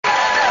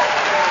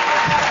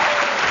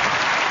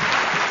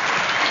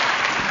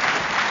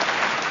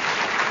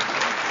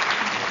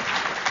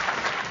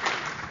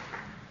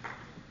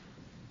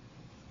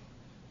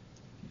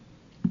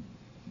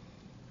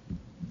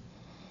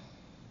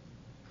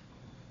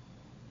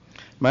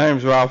My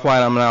name's Ralph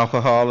White. I'm an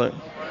alcoholic.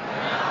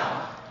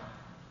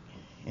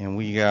 And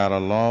we got a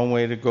long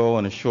way to go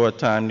and a short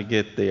time to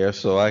get there,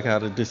 so I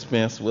got to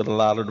dispense with a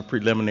lot of the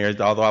preliminaries.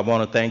 Although I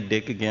want to thank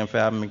Dick again for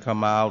having me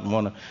come out, and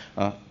want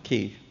to,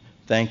 Keith,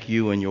 thank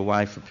you and your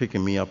wife for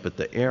picking me up at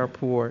the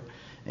airport,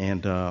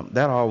 and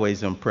that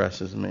always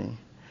impresses me,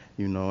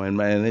 you know.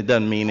 And it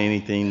doesn't mean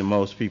anything to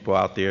most people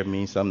out there. It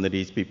means something to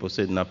these people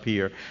sitting up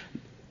here.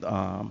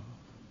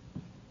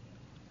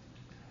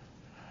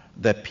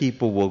 That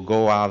people will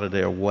go out of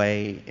their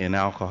way in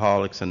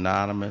Alcoholics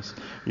Anonymous,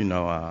 you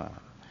know,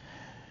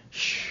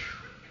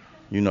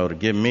 to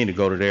get me to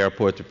go to the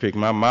airport to pick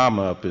my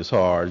mama up is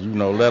hard, you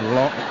know, let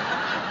alone.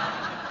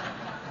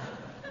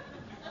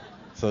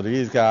 So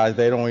these guys,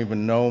 they don't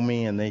even know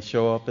me, and they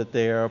show up at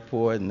the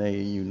airport, and they,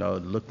 you know,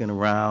 looking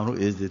around,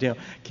 is it him?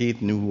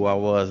 Keith knew who I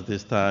was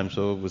this time,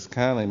 so it was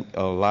kind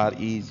of a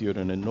lot easier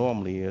than it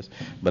normally is.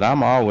 But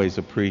I'm always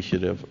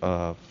appreciative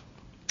of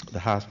the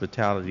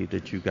hospitality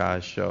that you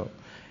guys show,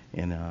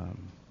 and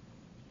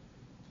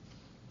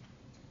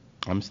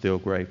I'm still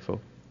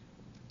grateful.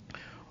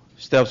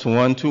 Steps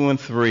 1, 2, and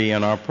 3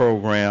 in our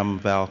program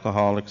of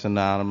Alcoholics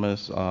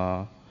Anonymous,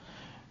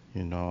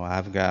 you know,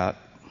 I've got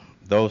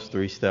those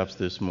 3 steps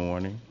this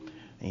morning,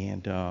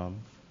 and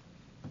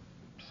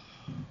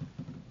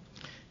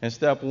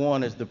step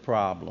 1 is the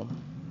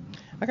problem.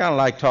 I kind of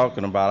like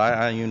talking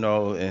about it, you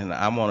know, and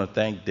I want to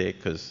thank Dick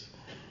because,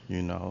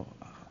 you know,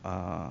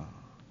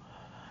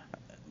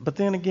 but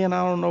then again,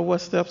 I don't know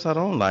what steps I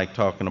don't like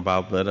talking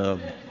about, but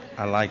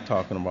I like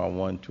talking about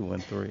 1, 2,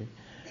 and 3,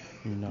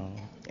 you know.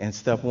 And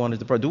step 1 is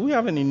the problem. Do we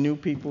have any new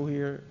people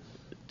here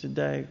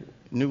today?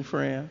 New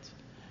friends?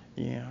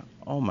 Yeah.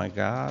 Oh, my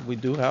God, we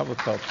do have a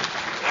couple.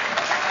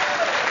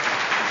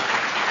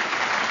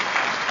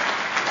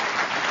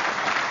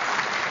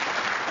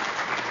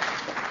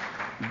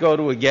 Go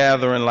to a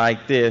gathering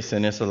like this,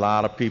 and it's a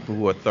lot of people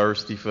who are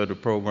thirsty for the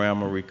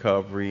program of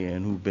recovery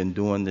and who've been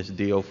doing this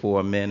deal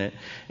for a minute.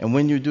 And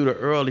when you do the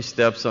early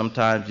steps,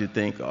 sometimes you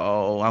think,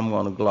 oh, I'm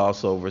going to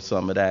gloss over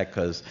some of that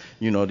because,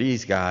 you know,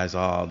 these guys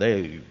are,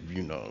 they,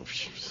 you know,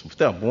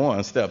 step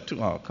 1, step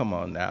 2, oh, come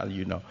on now,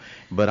 you know.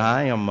 But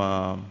I'm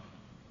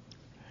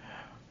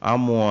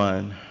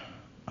one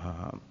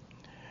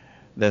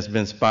that's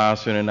been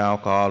sponsored in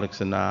Alcoholics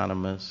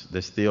Anonymous,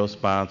 that still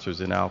sponsors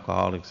in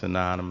Alcoholics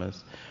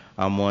Anonymous.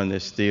 I'm one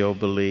that still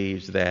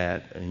believes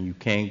that and you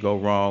can't go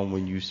wrong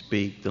when you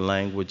speak the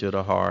language of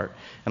the heart.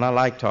 And I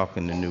like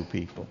talking to new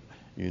people.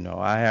 You know,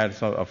 I had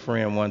a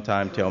friend one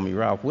time tell me,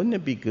 Ralph, wouldn't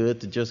it be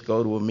good to just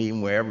go to a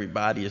meeting where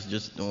everybody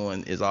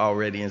is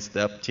already in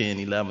step 10,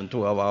 11,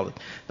 12, all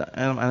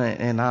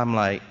and I'm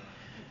like,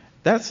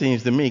 that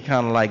seems to me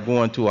kind of like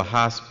going to a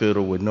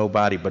hospital with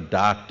nobody but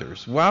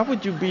doctors. Why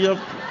would you be up?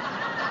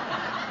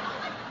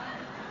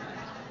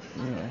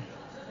 You know.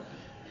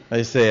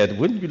 They said,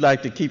 wouldn't you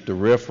like to keep the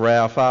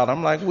riffraff out?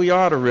 I'm like, we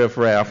are the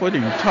riffraff. What are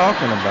you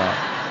talking about?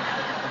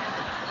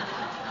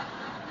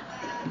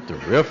 Keep the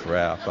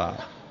riffraff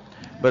out.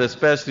 But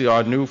especially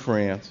our new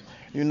friends.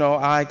 You know,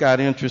 I got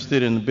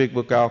interested in the Big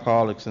Book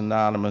Alcoholics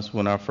Anonymous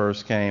when I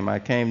first came. I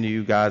came to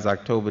you guys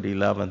October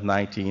 11th,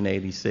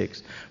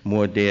 1986,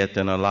 more dead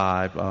than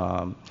alive.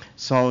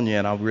 Sonia,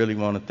 and I really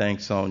want to thank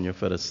Sonia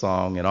for the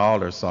song and all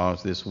her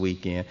songs this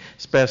weekend,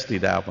 especially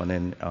that one.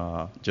 And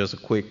just a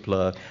quick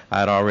plug,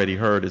 I had already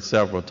heard it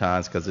several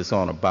times because it's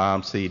on a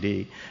bomb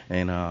CD.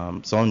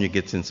 And Sonia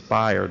gets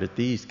inspired at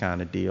these kind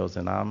of deals,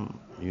 and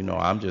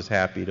I'm just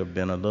happy to have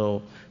been a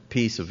little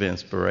piece of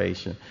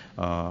inspiration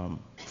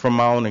from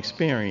my own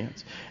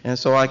experience. And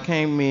so I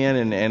came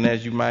in, and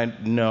as you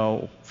might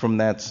know from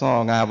that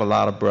song, I have a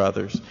lot of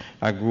brothers.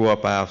 I grew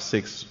up, I have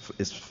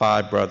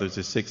 5 brothers,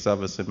 there's 6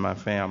 of us in my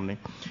family,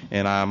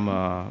 and I'm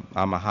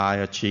a high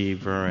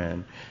achiever,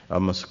 and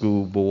I'm a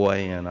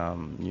schoolboy, and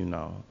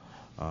I'm,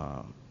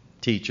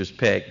 teacher's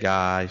pet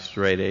guy,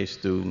 straight A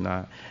student.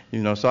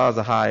 So I was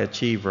a high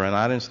achiever, and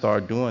I didn't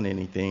start doing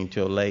anything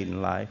till late in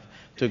life.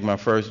 Took my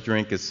first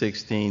drink at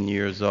 16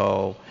 years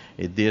old.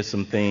 It did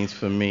some things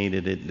for me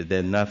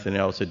that nothing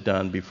else had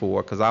done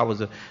before.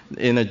 Because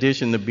in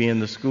addition to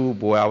being the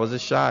schoolboy, I was a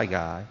shy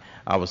guy.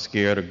 I was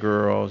scared of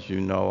girls.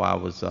 I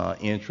was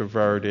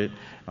introverted.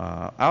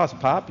 I was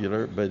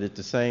popular, but at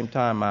the same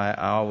time, I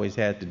always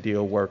had to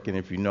deal working.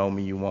 If you know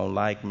me, you won't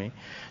like me.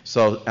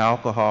 So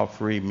alcohol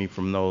freed me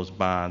from those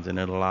bonds, and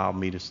it allowed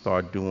me to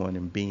start doing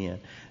and being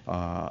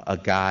a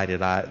guy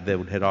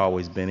that had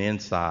always been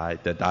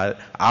inside, that I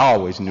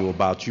always knew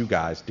about, you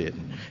guys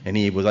didn't. And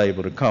he was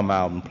able to come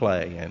out and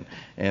play.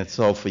 And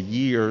so for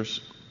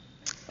years,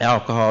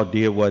 alcohol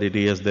did what it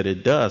is that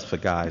it does for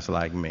guys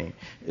like me.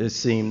 It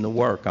seemed to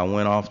work. I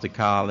went off to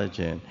college,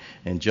 and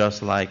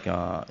just like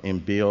in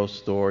Bill's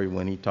story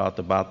when he talked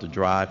about the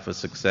drive for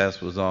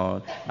success was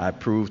on, I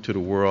proved to the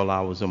world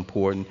I was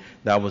important.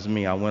 That was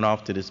me. I went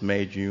off to this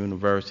major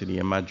university,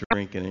 and my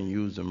drinking and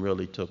using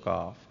really took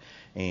off.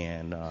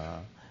 And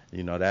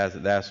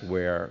That's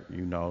where,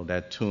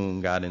 that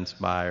tune got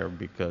inspired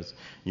because,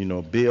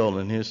 Bill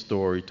in his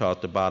story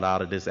talked about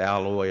out of this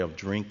alloy of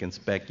drink and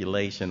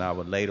speculation, I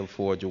would later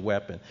forge a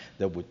weapon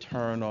that would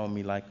turn on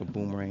me like a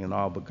boomerang and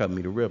all but cut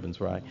me to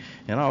ribbons, right?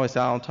 And I always say,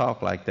 I don't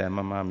talk like that.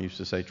 My mom used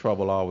to say,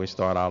 trouble always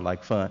start out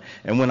like fun.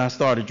 And when I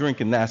started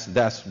drinking,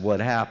 that's what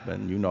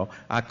happened,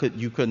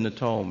 You couldn't have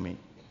told me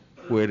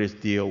where this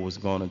deal was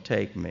going to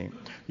take me,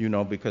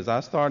 because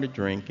I started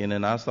drinking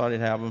and I started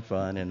having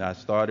fun, and I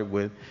started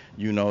with,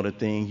 the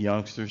things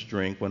youngsters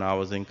drink when I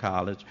was in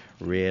college: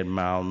 Red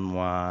Mountain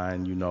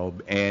wine,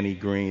 Annie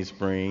Green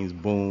Springs,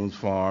 Boone's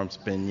Farm,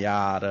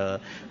 Spinata,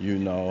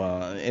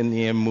 and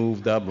then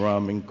moved up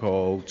rum and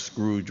coke,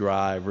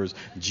 screwdrivers,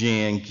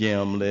 gin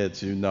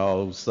gimlets,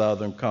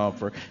 Southern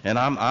Comfort, and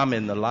I'm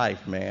in the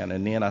life, man.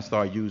 And then I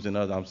start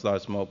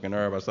smoking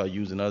herb, I start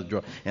using other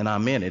drugs, and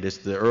I'm in it. It's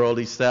the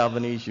early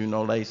 70s,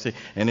 Lacey,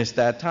 and it's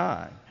that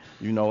time.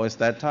 It's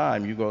that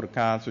time. You go to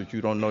concerts,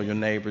 you don't know your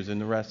neighbors and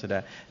the rest of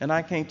that. And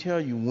I can't tell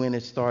you when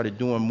it started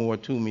doing more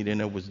to me than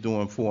it was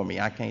doing for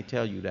me. I can't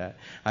tell you that.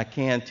 I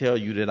can tell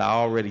you that I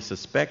already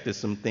suspected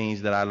some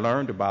things that I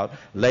learned about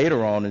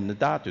later on in the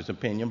doctor's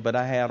opinion, but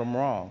I had them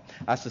wrong.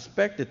 I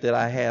suspected that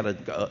I had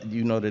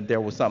that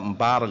there was something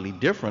bodily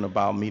different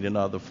about me than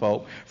other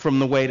folk from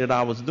the way that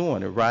I was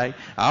doing it, right?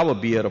 I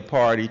would be at a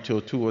party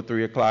till 2 or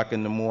 3 o'clock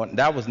in the morning.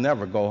 That was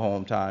never go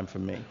home time for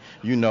me.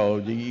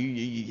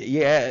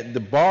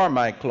 The bar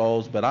might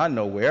close, but I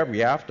know where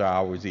every after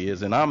hours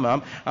is, and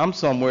I'm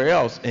somewhere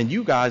else, and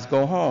you guys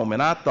go home.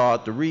 And I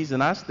thought the reason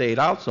I stayed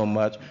out so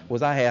much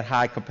was I had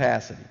high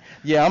capacity.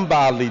 Yeah, I'm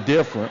bodily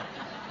different.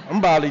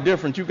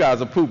 You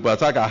guys are poop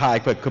butts. I got high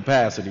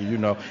capacity,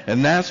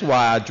 and that's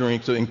why I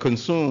drink and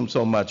consume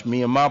so much.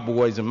 Me and my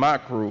boys and my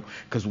crew,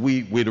 because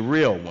we're the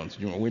real ones.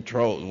 We're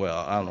Trojans.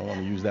 Well, I don't want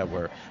to use that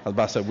word. I was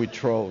about to say we're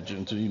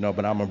Trojans,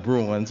 but I'm a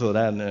Bruin, so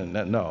that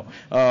no.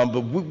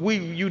 But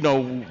we,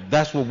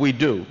 that's what we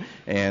do,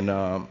 and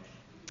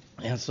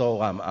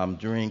so I'm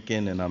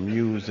drinking and I'm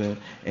using,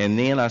 and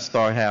then I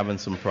start having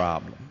some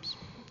problems.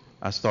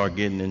 I started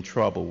getting in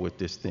trouble with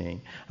this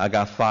thing. I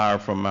got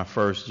fired from my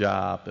first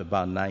job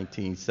about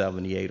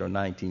 1978 or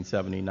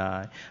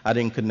 1979. I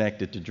didn't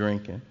connect it to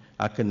drinking.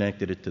 I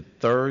connected it to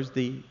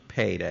Thursday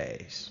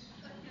paydays.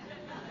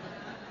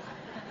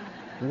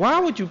 Why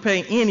would you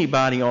pay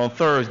anybody on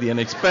Thursday and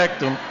expect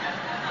them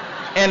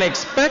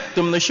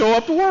to show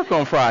up to work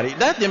on Friday?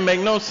 That didn't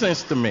make no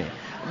sense to me.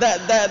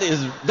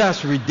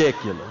 That's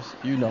ridiculous,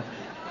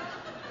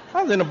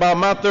 I was in about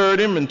my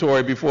third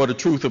inventory before the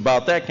truth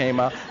about that came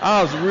out.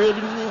 I was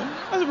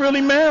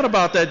really mad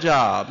about that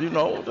job,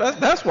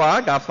 That's why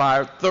I got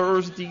fired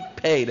Thursday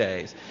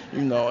paydays,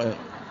 And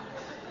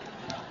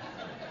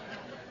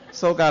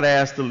so got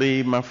asked to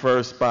leave my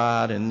first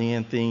spot, and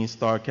then things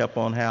kept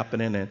on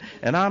happening.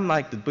 And I'm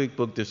like the big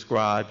book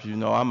describes,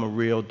 I'm a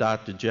real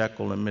Dr.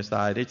 Jekyll and Mr.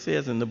 Hyde. It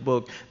says in the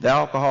book, the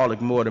alcoholic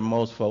more than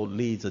most folk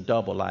leads a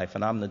double life,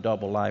 and I'm the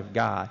double life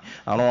guy.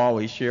 I don't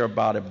always share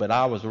about it, but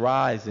I was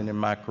rising in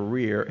my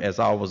career as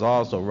I was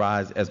also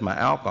rising, as my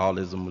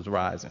alcoholism was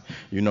rising.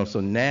 So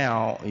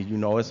now,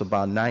 it's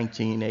about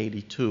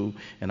 1982,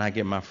 and I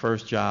get my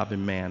first job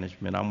in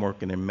management. I'm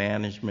working in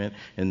management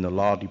in the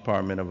law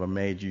department of a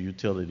major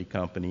utility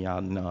company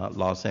out in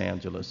Los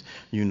Angeles,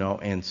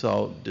 and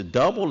so the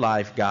double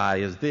life guy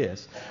is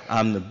this.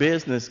 I'm the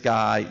business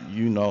guy,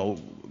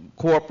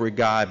 corporate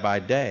guy by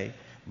day,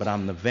 but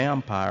I'm the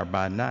vampire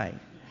by night.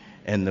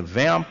 And the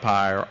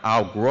vampire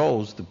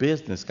outgrows the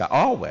business guy,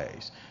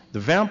 always. The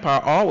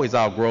vampire always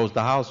outgrows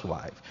the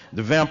housewife.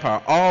 The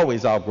vampire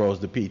always outgrows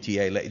the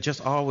PTA lady,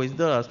 just always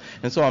does.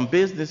 And so I'm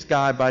business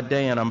guy by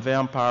day and I'm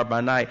vampire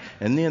by night,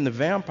 and then the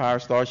vampire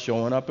starts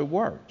showing up at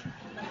work,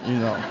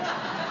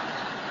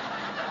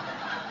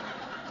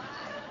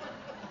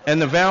 And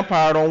the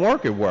vampire don't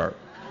work at work,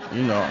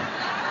 And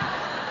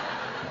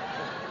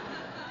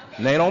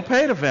they don't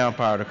pay the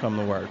vampire to come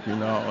to work,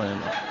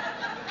 And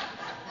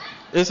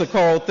it's a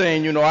cold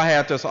thing, I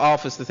had this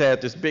office that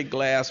had this big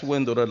glass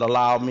window that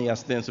allowed me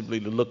ostensibly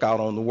to look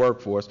out on the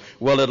workforce.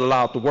 Well, it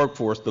allowed the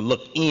workforce to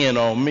look in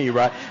on me,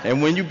 right?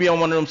 And when you be on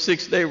one of them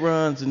 6-day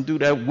runs and do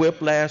that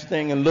whiplash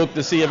thing and look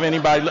to see if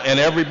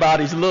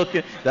everybody's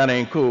looking, that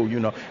ain't cool,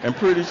 And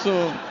pretty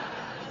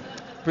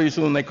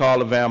soon they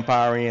call a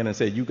vampire in and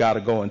say, you got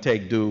to go and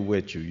take dude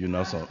with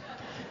you, So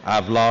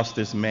I've lost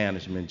this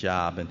management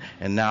job,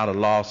 and now the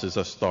losses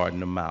are starting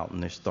to mount,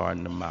 and they're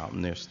starting to mount,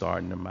 and they're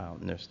starting to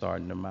mount, and they're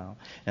starting to mount.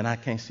 And I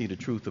can't see the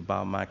truth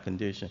about my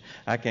condition.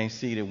 I can't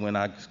see that when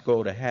I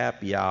go to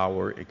happy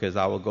hour, because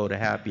I will go to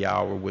happy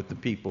hour with the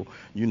people,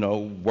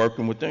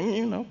 working with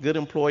them, good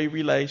employee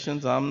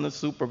relations. I'm the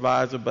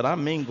supervisor, but I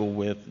mingle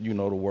with, the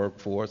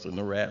workforce and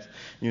the rest.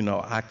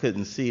 I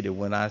couldn't see that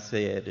when I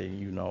said,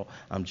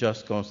 I'm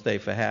just going to stay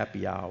for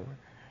happy hour.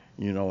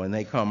 And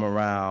they come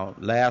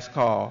around, last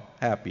call,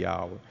 happy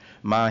hour.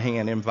 My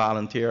hand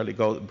involuntarily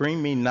goes,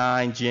 bring me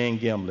 9 gin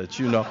gimlets,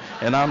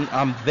 and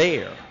I'm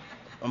there.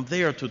 I'm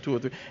there till 2 or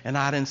 3. And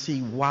I didn't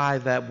see why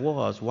that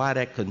was, why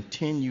that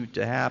continued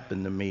to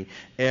happen to me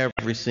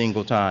every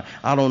single time.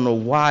 I don't know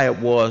why it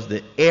was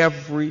that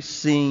every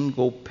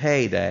single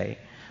payday,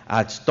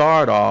 I'd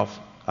start off,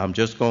 I'm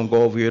just going to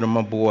go over here to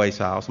my boy's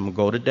house. I'm going to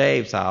go to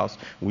Dave's house.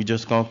 We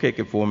just going to kick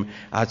it for me.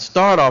 I'd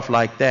start off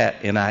like that,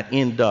 and I'd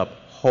end up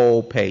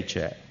whole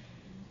paycheck.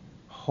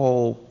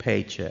 Whole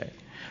paycheck.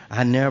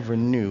 I never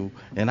knew,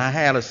 and I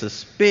had a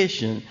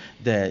suspicion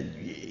that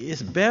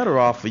it's better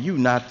off for you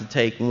not to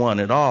take one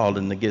at all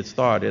than to get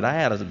started. I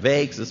had a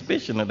vague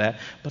suspicion of that,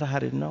 but I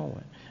didn't know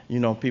it. You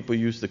know, people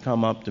used to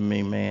come up to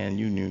me, man,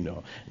 you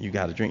know, you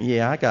got to drink.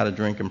 Yeah, I got a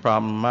drinking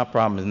problem. My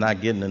problem is not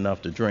getting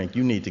enough to drink.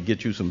 You need to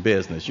get you some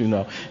business, you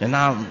know. And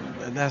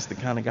that's the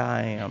kind of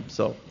guy I am.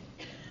 So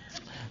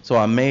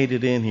I made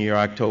it in here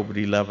October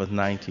 11th,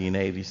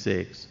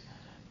 1986,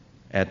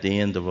 at the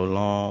end of a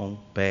long,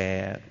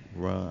 bad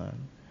run.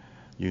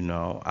 You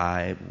know,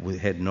 I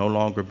had no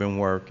longer been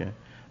working.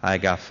 I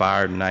got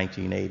fired in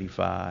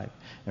 1985.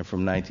 And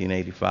from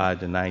 1985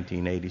 to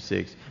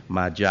 1986,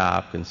 my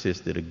job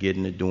consisted of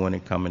getting it, doing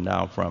it, coming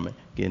down from it.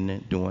 Getting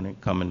it, doing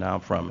it, coming down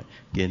from it.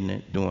 Getting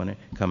it, doing it,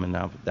 coming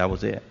down. That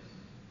was it.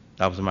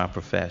 That was my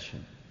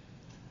profession.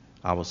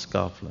 I was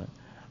scuffling.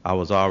 I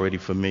was already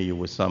familiar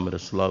with some of the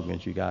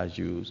slogans you guys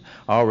use.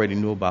 I already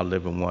knew about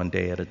living one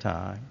day at a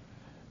time.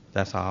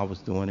 That's how I was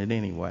doing it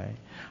anyway.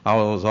 I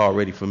was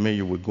already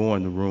familiar with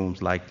going to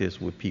rooms like this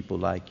with people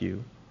like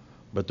you.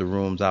 But the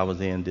rooms I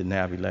was in didn't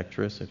have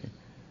electricity.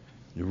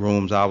 The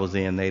rooms I was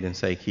in, they didn't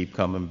say keep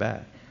coming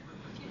back.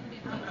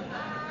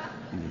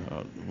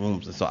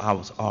 Rooms. So I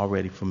was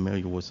already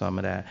familiar with some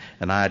of that.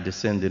 And I had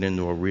descended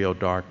into a real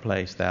dark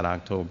place that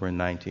October in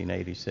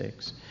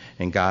 1986.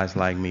 And guys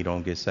like me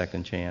don't get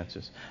second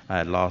chances. I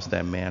had lost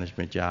that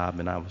management job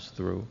and I was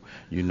through.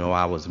 You know,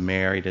 I was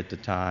married at the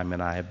time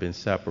and I had been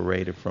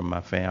separated from my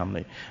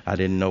family. I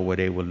didn't know where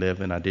they were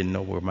living. I didn't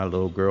know where my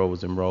little girl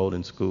was enrolled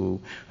in school.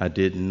 I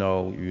didn't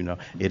know, you know,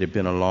 it had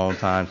been a long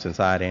time since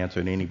I had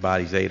answered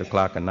anybody's 8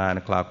 o'clock or 9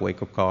 o'clock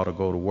wake-up call to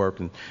go to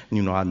work. And,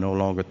 you know, I no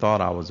longer thought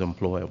I was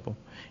employable.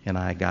 And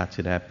I got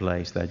to that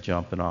place, that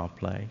jumping off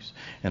place.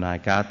 And I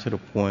got to the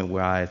point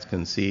where I had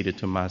conceded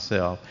to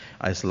myself,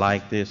 it's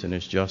like this and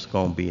it's just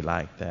going to be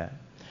like that.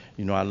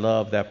 You know, I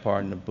love that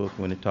part in the book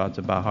when it talks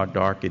about how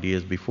dark it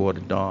is before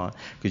the dawn.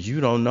 Because you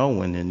don't know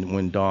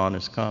when dawn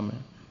is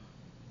coming.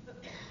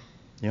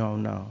 You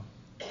don't know.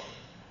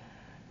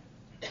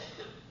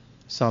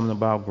 Something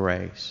about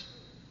grace.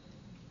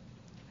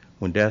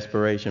 When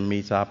desperation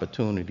meets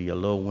opportunity, a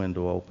little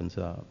window opens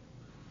up.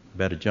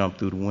 Better jump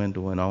through the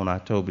window. And on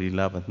October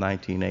 11th,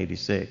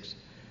 1986,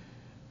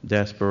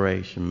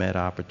 desperation met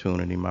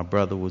opportunity. My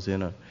brother was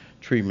in a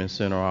treatment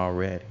center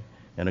already,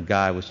 and a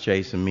guy was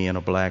chasing me in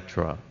a black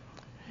truck.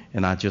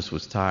 And I just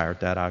was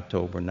tired that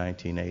October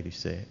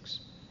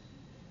 1986.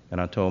 And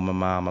I told my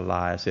mom a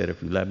lie. I said,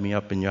 if you let me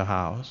up in your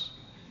house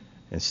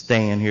and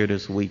stay in here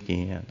this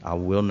weekend, I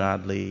will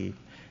not leave.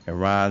 And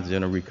Ron's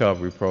in a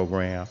recovery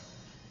program,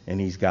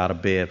 and he's got a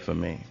bed for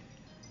me.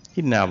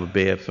 He didn't have a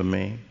bed for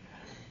me.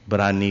 But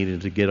I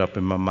needed to get up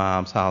in my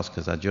mom's house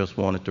because I just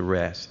wanted to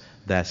rest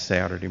that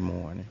Saturday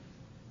morning.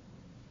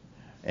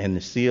 And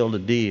to seal the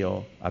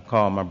deal, I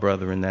called my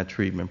brother in that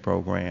treatment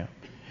program.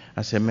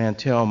 I said, man,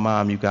 tell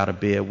Mom you got a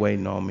bed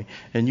waiting on me.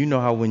 And you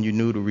know how when you're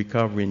new to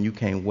recovery and you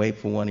can't wait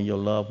for one of your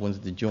loved ones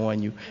to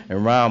join you,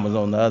 and Ron was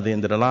on the other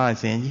end of the line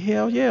saying,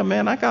 hell yeah,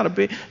 man, I got a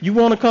bed. You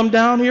want to come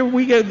down here?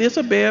 We got this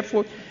a bed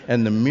for you.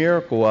 And the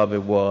miracle of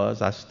it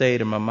was I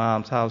stayed in my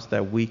mom's house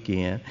that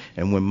weekend,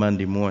 and when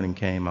Monday morning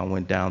came, I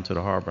went down to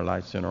the Harbor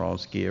Light Center on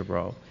Skid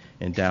Row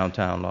in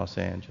downtown Los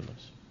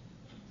Angeles.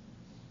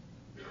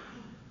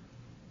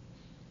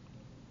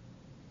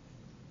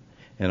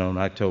 And on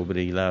October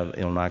the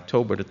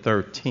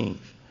 13th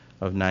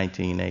of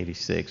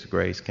 1986,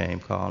 Grace came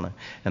calling,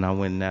 and I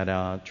went in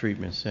that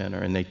treatment center,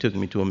 and they took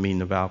me to a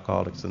meeting of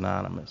Alcoholics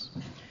Anonymous.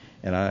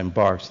 And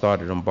I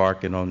started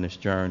embarking on this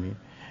journey,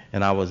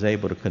 and I was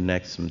able to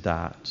connect some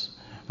dots.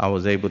 I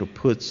was able to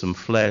put some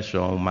flesh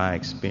on my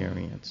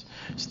experience.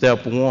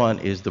 Step one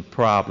is the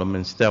problem,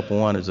 and step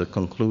one is a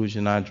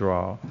conclusion I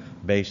draw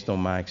based on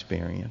my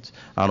experience.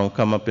 I don't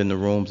come up in the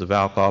rooms of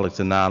Alcoholics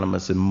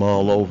Anonymous and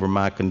mull over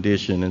my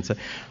condition and say,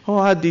 oh,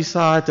 I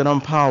decide that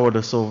I'm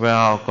powerless over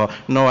alcohol.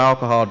 No,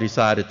 alcohol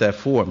decided that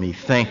for me.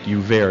 Thank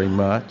you very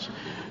much.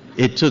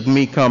 It took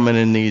me coming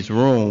in these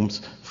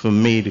rooms for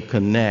me to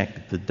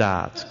connect the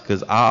dots,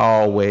 because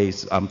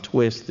I'm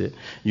twisted,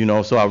 you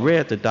know. So I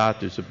read the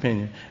doctor's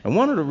opinion, and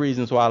one of the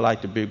reasons why I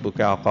like the big book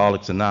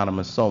Alcoholics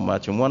Anonymous so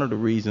much, and one of the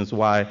reasons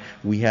why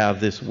we have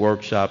this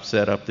workshop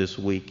set up this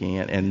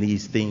weekend, and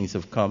these things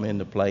have come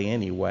into play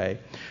anyway,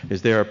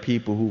 is there are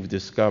people who've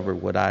discovered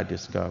what I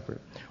discovered,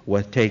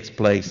 what takes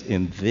place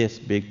in this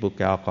big book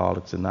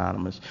Alcoholics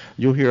Anonymous.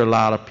 You'll hear a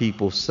lot of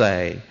people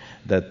say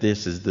that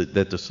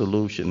that the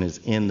solution is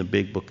in the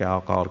big book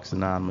Alcoholics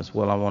Anonymous.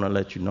 Well, I want to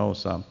let you know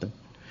something.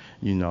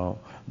 You know,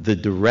 the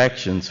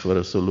directions for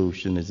the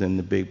solution is in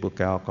the big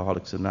book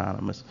Alcoholics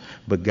Anonymous,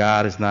 but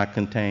God is not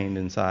contained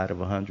inside of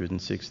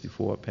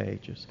 164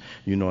 pages.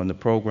 You know, in the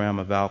program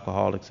of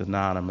Alcoholics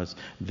Anonymous,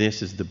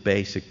 this is the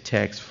basic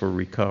text for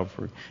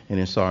recovery, and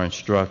it's our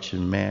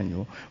instruction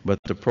manual. But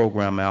the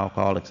program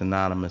Alcoholics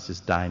Anonymous is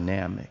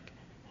dynamic.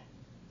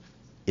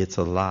 It's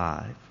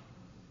alive.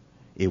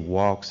 It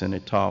walks and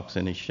it talks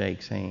and it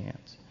shakes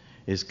hands.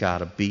 It's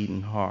got a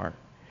beating heart.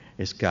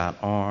 It's got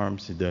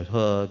arms that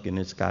hug, and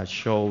it's got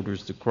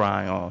shoulders to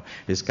cry on.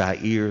 It's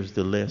got ears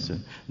to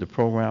listen. The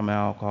program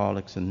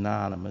Alcoholics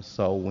Anonymous.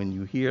 So when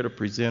you hear the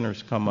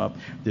presenters come up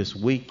this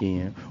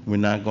weekend, we're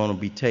not going to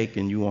be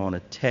taking you on a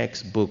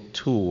textbook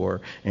tour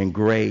and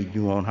grade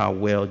you on how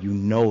well you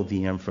know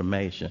the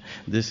information.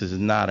 This is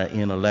not an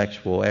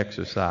intellectual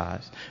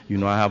exercise. You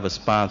know, I have a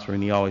sponsor,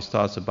 and he always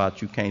talks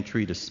about you can't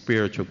treat a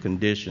spiritual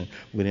condition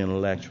with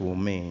intellectual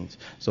means.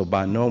 So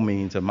by no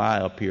means am I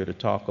up here to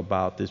talk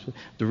about this.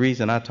 The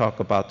reason I talk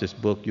about this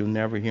book, you'll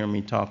never hear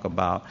me talk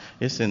about.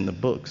 It's in the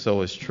book,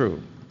 so it's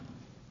true.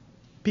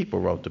 People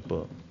wrote the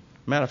book.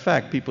 Matter of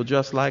fact, people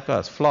just like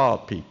us,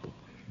 flawed people,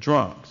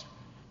 drunks,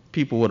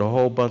 people with a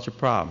whole bunch of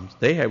problems.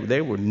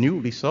 They were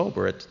newly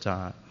sober at the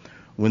time.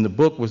 When the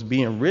book was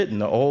being written,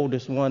 the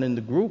oldest one in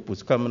the group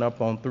was coming up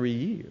on 3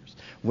 years.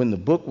 When the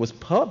book was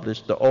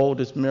published, the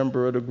oldest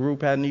member of the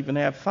group hadn't even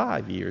had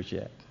 5 years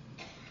yet.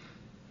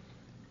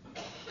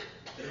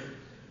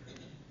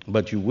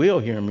 But you will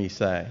hear me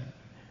say,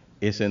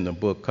 it's in the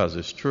book because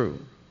it's true.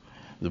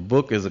 The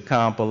book is a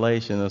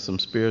compilation of some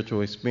spiritual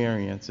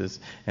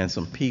experiences, and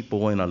some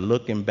people in a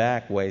looking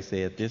back way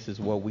said, this is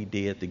what we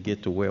did to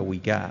get to where we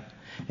got.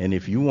 And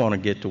if you want to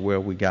get to where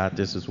we got,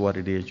 this is what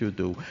it is you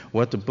do.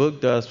 What the book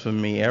does for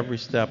me, every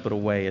step of the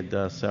way, it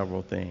does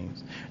several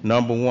things.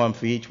 Number one,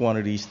 for each one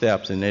of these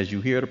steps, and as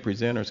you hear the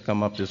presenters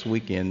come up this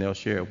weekend, they'll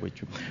share it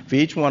with you. For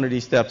each one of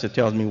these steps, it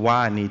tells me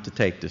why I need to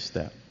take this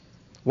step,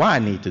 why I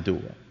need to do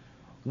it.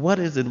 What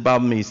is it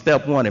about me?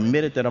 Step one,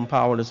 admitted that I'm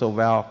powerless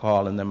over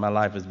alcohol and that my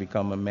life has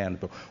become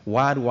unmanageable.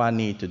 Why do I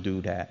need to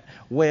do that?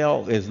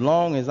 Well, as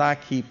long as I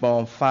keep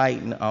on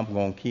fighting, I'm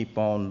going to keep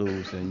on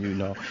losing, you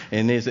know.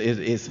 And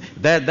it's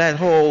that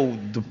whole,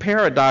 the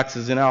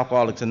paradoxes in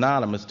Alcoholics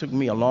Anonymous took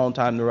me a long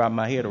time to wrap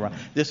my head around.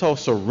 This whole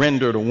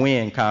surrender to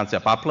win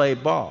concept. I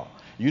played ball.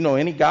 You know,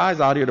 any guys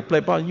out here that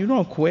play ball, you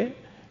don't quit.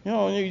 You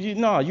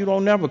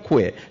don't never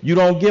quit. You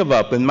don't give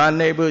up. In my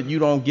neighborhood, you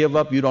don't give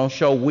up. You don't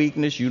show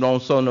weakness. You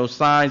don't show no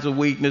signs of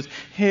weakness.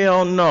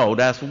 Hell no.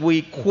 That's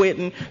weak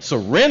quitting.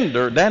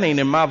 Surrender, that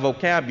ain't in my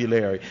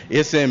vocabulary.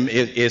 It's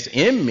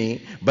in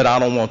me, but I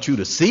don't want you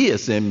to see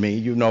it's in me.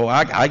 You know,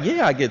 I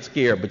get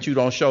scared, but you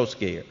don't show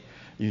scared.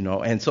 You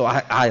know, and so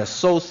I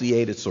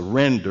associated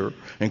surrender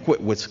and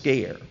quit with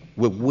scared,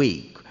 with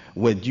weak.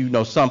 When you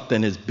know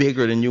something is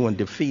bigger than you and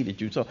defeated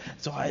you. So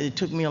it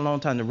took me a long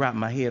time to wrap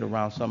my head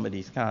around some of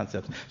these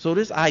concepts. So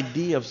this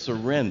idea of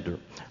surrender,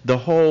 the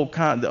whole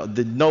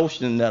the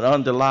notion that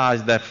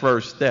underlies that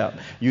first step,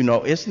 you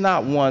know, it's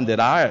not one that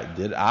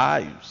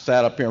I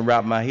sat up here and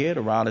wrapped my head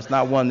around. It's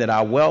not one that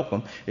I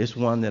welcome. It's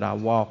one that I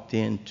walked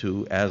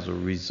into as a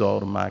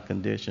result of my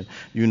condition.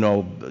 You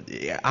know,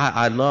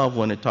 I love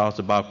when it talks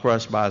about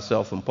crushed by a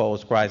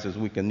self-imposed crisis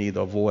we can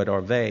neither avoid or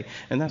evade,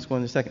 and that's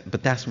going to second.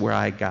 But that's where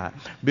I got.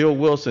 Bill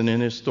Wilson,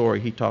 in his story,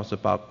 he talks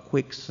about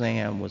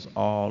quicksand was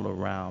all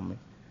around me.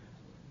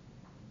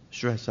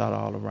 Stretched out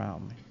all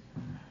around me.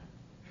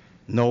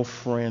 No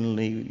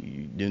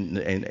friendly,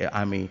 and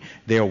I mean,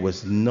 there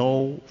was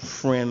no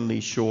friendly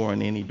shore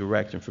in any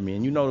direction for me.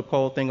 And you know the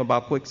cold thing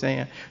about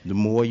quicksand? The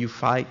more you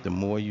fight, the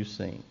more you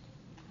sink.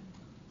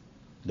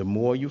 The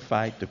more you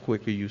fight, the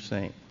quicker you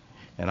sink.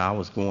 And I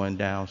was going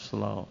down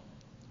slow.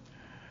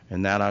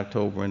 And that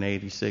October in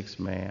 '86,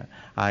 man,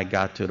 I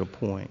got to the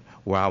point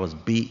where I was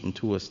beaten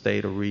to a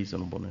state of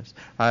reasonableness.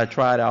 I had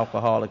tried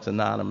Alcoholics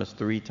Anonymous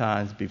 3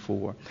 times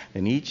before,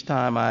 and each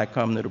time I had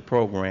come to the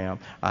program,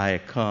 I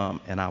had come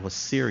and I was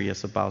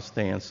serious about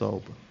staying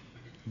sober.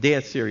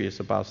 Dead serious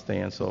about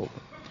staying sober.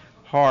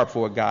 Hard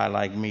for a guy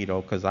like me,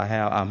 though, because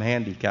I'm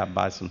handicapped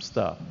by some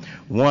stuff.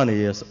 One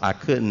is I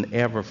couldn't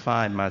ever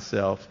find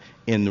myself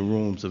in the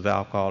rooms of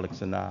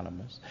Alcoholics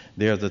Anonymous.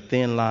 There's a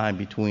thin line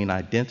between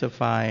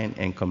identifying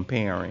and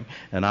comparing,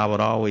 and I would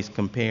always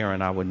compare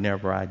and I would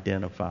never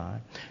identify.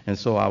 And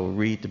so I would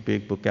read the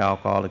big book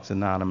Alcoholics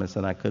Anonymous,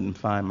 and I couldn't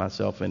find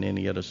myself in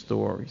any of the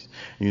stories,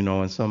 you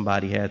know, and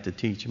somebody had to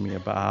teach me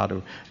about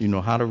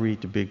how to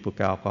read the big book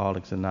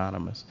Alcoholics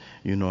Anonymous,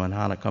 you know, and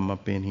how to come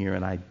up in here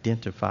and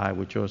identify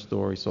with your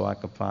story so I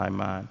could find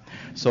mine.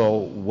 So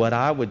what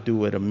I would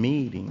do at a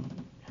meeting,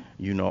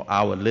 you know,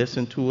 I would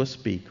listen to a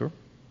speaker,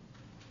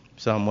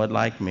 somewhat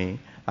like me.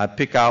 I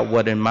pick out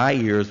what in my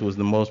ears was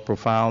the most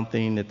profound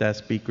thing that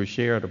speaker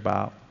shared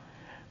about.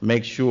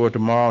 Make sure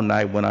tomorrow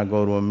night when I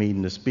go to a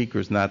meeting, the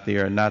speaker's not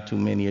there and not too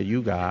many of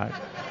you guys.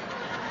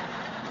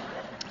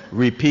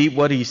 Repeat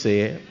what he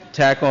said.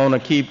 Tack on or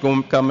keep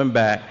coming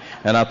back.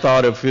 And I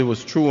thought if it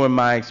was true in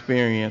my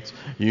experience,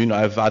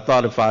 if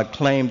I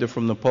claimed it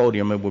from the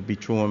podium, it would be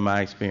true in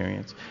my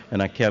experience.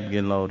 And I kept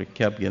getting loaded,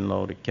 kept getting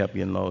loaded, kept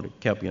getting loaded,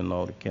 kept getting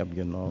loaded, kept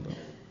getting loaded.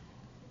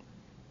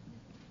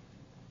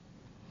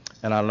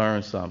 And I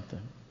learned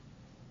something.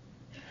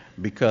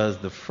 Because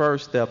the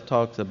first step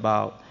talks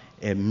about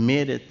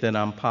admitted that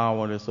I'm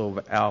powerless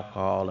over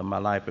alcohol and my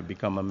life had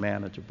become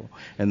unmanageable.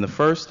 And the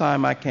first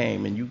time I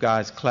came, and you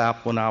guys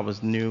clapped when I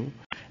was new,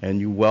 and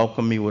you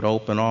welcomed me with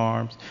open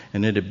arms,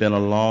 and it had been a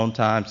long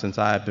time since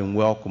I had been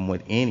welcomed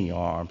with any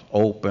arms,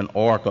 open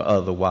or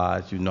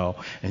otherwise,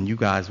 and you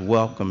guys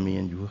welcomed me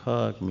and you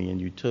hugged me and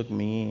you took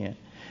me in.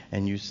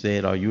 And you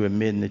said, are you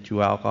admitting that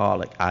you're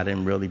alcoholic? I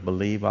didn't really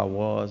believe I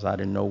was. I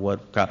didn't know what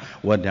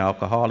an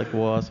alcoholic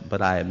was, but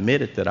I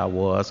admitted that I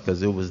was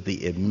because it was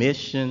the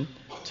admission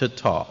to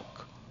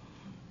talk.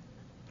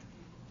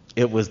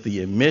 It was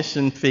the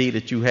admission fee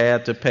that you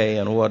had to pay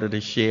in order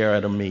to share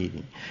at a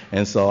meeting.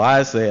 And so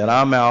I said,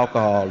 I'm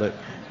alcoholic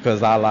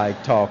because I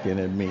like talking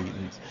at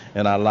meetings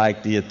and I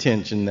like the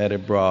attention that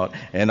it brought.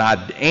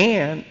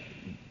 And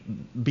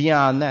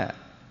beyond that,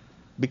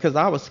 because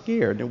I was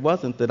scared. It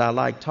wasn't that I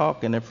liked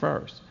talking at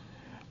first.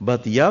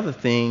 But the other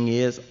thing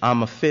is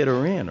I'm a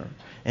fitter inner.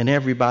 And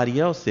everybody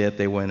else said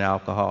they were an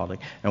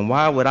alcoholic. And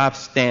why would I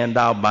stand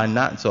out by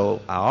not?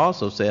 So I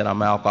also said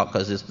I'm alcoholic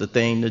because it's the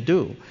thing to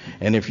do.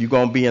 And if you're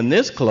going to be in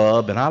this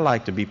club, and I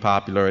like to be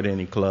popular at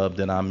any club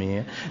that I'm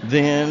in,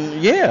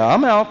 then yeah,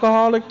 I'm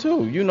alcoholic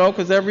too,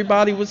 because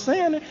everybody was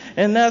saying it.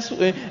 And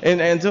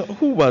and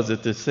who was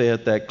it that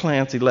said that?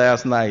 Clancy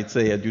last night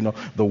said,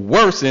 the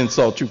worst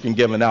insult you can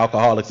give an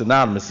Alcoholics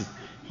Anonymous is,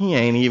 he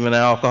ain't even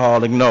an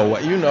alcoholic, no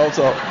way,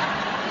 so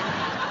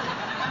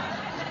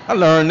I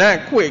learned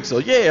that quick. So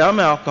yeah, I'm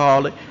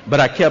alcoholic, but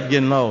I kept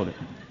getting loaded,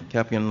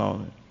 kept getting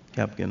loaded,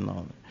 kept getting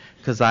loaded.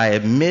 Because I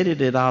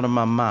admitted it out of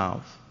my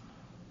mouth,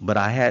 but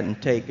I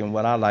hadn't taken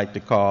what I like to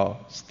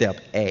call step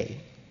A.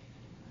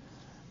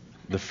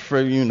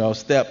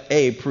 Step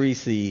A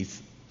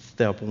precedes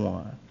step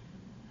 1.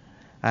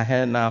 I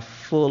had not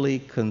fully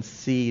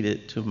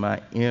conceded to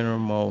my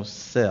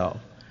innermost self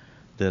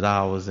that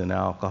I was an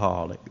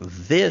alcoholic.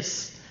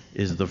 This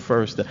is the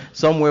first step.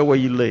 Somewhere where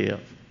you live.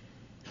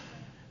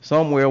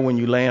 Somewhere when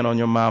you laying on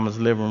your mama's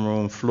living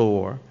room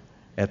floor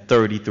at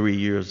 33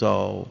 years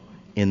old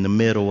in the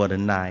middle of the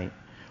night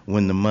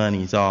when the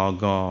money's all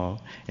gone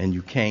and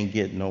you can't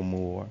get no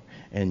more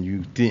and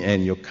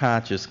your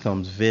conscience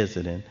comes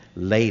visiting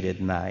late at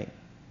night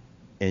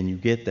and you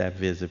get that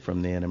visit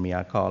from the enemy,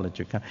 I call it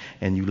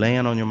and you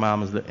laying on your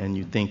mama's and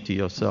you think to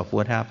yourself,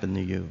 what happened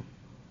to you?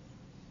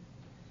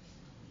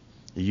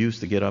 You used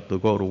to get up to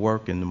go to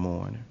work in the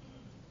morning.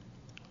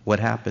 What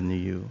happened to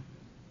you?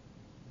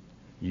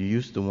 You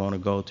used to want to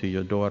go to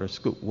your daughter's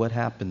school. What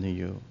happened to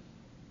you?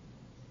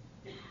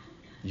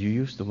 You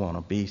used to want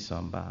to be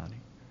somebody.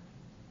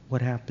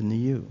 What happened to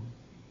you?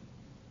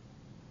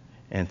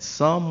 And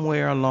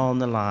somewhere along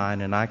the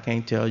line, and I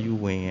can't tell you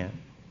when,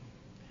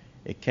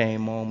 it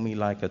came on me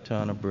like a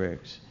ton of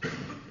bricks.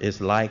 It's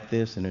like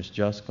this, and it's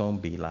just going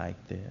to be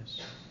like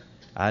this.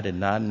 I did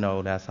not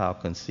know that's how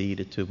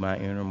conceited to my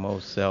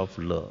innermost self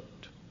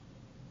looked.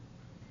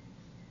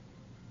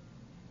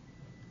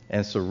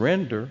 And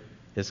surrender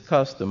is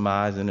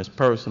customized and it's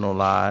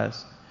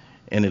personalized,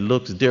 and it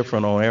looks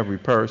different on every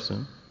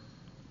person.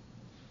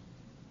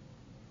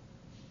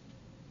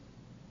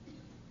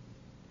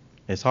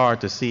 It's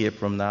hard to see it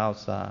from the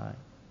outside.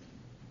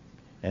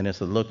 And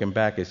it's a looking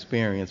back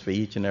experience for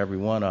each and every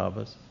one of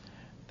us.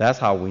 That's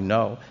how we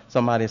know.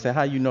 Somebody said,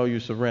 how you know you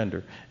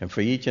surrender? And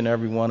for each and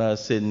every one of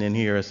us sitting in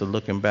here, it's a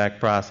looking back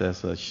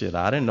process of shit.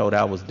 I didn't know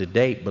that was the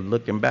date, but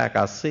looking back,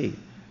 I see.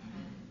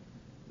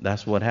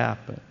 That's what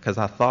happened, because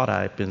I thought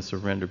I had been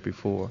surrendered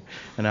before,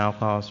 and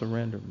alcohol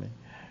surrendered me.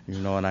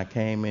 And I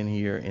came in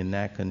here in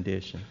that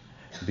condition,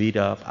 beat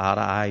up, out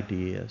of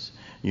ideas.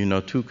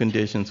 2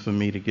 conditions for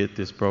me to get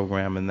this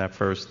program in that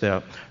first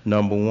step.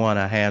 Number 1,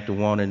 I had to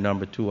want it.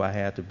 Number 2, I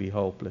had to be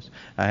hopeless.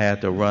 I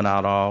had to run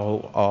out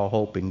all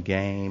hope and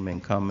game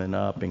and coming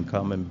up and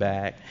coming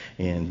back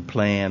and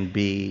plan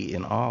B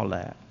and all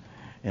that.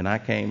 And I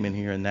came in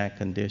here in that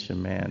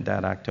condition, man,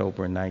 that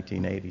October in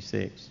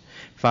 1986.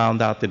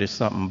 Found out that there's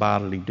something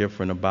bodily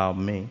different about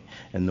me.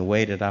 And the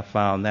way that I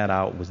found that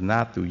out was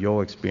not through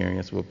your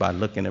experience, but by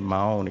looking at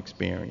my own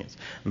experience.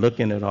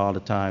 Looking at all the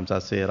times I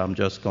said, I'm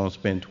just going to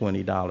spend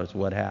 $20.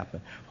 What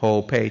happened?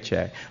 Whole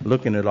paycheck.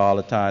 Looking at all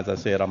the times I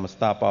said, I'm going to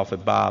stop off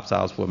at Bob's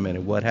house for a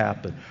minute. What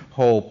happened?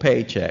 Whole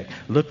paycheck.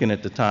 Looking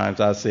at the times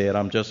I said,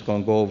 I'm just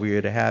going to go over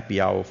here to happy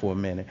hour for a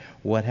minute.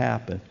 What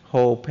happened?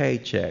 Whole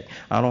paycheck.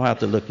 I don't have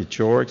to look at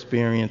your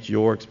experience.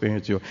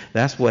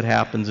 That's what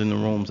happens in the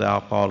rooms of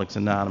Alcoholics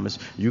Anonymous.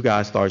 You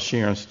guys start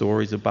sharing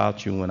stories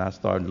about you when I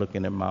started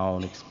looking at my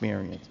own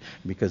experience,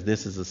 because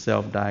this is a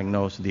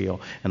self-diagnosed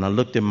deal. And I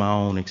looked at my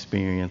own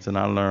experience, and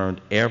I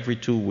learned every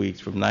 2 weeks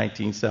from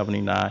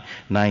 1979,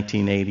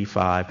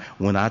 1985,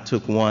 when I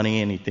took one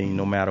anything,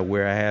 no matter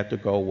where I had to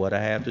go, what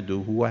I had to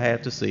do, who I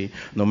had to see,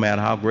 no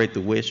matter how great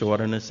the wish or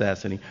the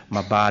necessity,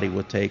 my body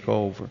would take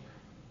over.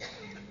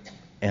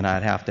 and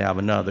I'd have to have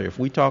another. If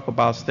we talk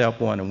about step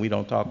one and we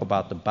don't talk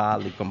about the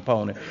bodily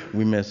component,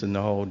 we're missing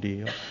the whole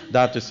deal.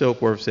 Dr.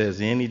 Silkworth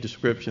says any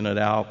description of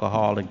the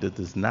alcoholic that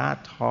does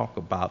not talk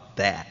about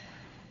that,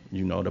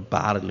 the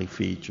bodily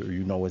feature,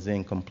 is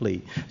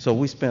incomplete. So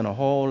we spend a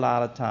whole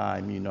lot of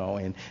time,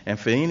 and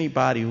for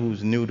anybody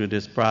who's new to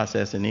this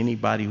process and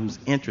anybody who's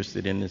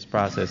interested in this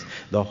process,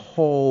 the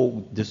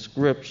whole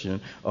description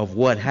of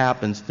what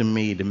happens to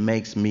me that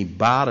makes me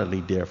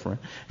bodily different,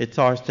 it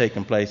starts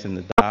taking place in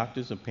the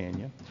doctor's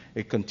opinion.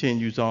 It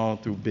continues on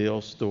through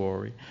Bill's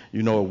story.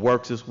 It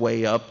works its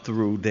way up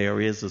through there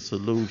is a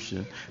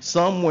solution.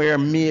 Somewhere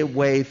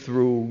midway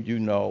through,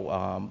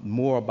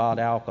 more about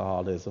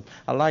alcoholism.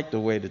 I like the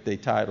way that they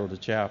title the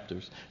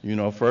chapters.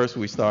 First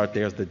we start,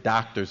 there's the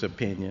doctor's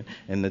opinion,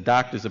 and the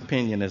doctor's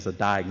opinion is a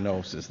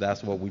diagnosis.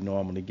 That's what we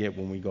normally get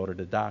when we go to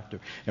the doctor.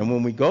 And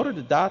when we go to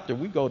the doctor,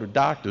 we go to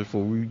doctors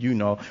for,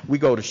 we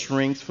go to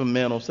shrinks for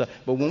mental stuff.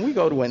 But when we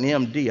go to an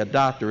MD, a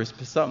doctor, it's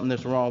something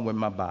that's wrong with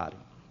my body.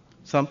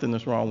 Something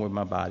that's wrong with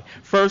my body.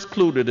 First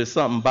clue that there's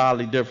something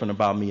bodily different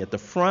about me. At the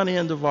front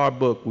end of our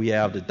book, we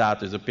have the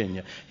doctor's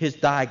opinion, his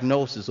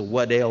diagnosis of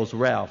what ails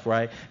Ralph,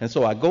 right? And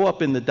so I go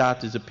up in the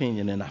doctor's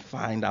opinion and I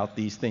find out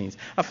these things.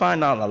 I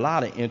find out a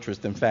lot of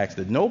interesting facts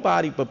that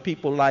nobody but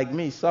people like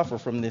me suffer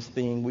from this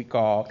thing we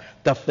call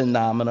the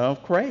phenomena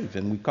of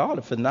craving. We call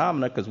it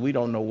phenomena because we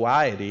don't know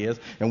why it is,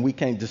 and we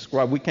can't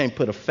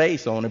put a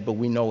face on it, but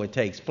we know it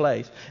takes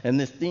place. And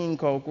this thing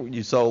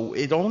called, so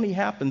it only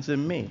happens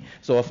in me.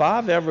 So if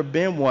I've ever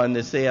been one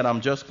that said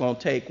I'm just going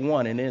to take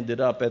one and ended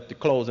up at the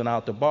closing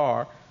out the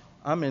bar,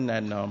 I'm in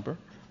that number.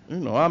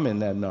 I'm in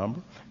that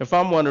number. If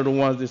I'm one of the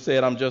ones that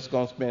said I'm just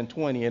going to spend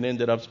 20 and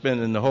ended up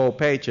spending the whole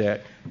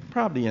paycheck,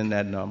 probably in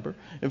that number.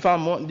 If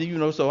I'm,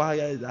 so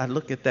I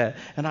look at that,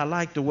 and I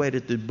like the way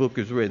that the book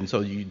is written.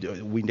 So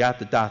we got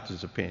the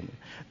doctor's opinion.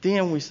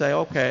 Then we say,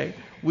 okay,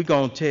 we're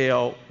going to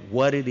tell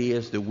what it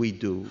is that we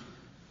do,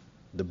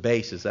 the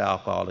basis of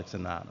Alcoholics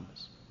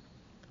Anonymous.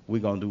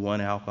 We're going to do one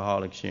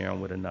alcoholic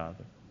sharing with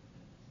another.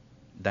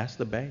 That's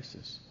the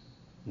basis.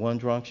 One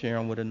drunk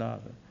sharing with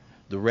another.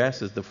 The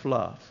rest is the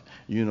fluff.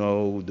 We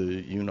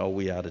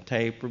have the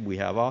taper, we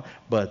have all,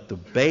 but the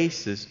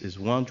basis is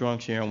one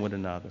drunk sharing with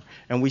another.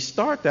 And we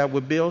start that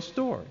with Bill's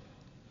story.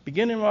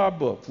 Beginning of our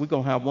book, we're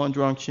going to have one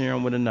drunk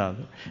sharing with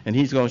another. And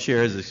he's going to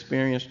share his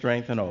experience,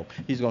 strength, and hope.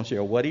 He's going to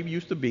share what he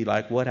used to be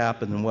like, what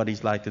happened, and what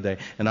he's like today.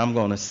 And I'm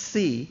going to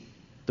see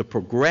the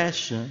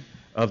progression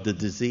of the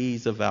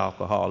disease of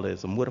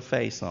alcoholism with a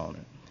face on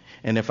it.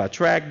 And if I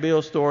track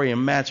Bill's story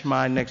and match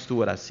mine next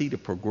to it, I see the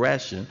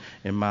progression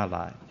in my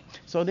life.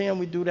 So then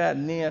we do that,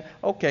 and then,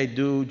 okay,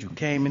 dude, you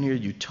came in here,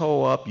 you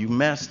tore up, you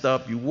messed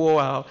up, you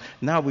wore out.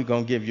 Now we're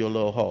going to give you a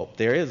little hope.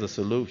 There is a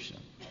solution.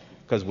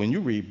 Because when you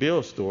read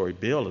Bill's story,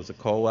 Bill is a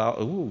cold out.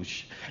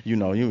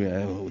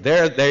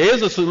 There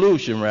is a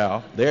solution,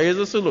 Ralph. There is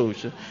a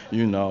solution.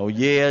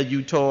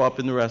 You tore up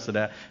and the rest of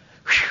that.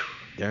 Whew,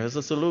 there is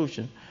a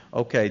solution.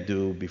 Okay,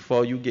 dude,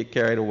 before you get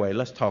carried away,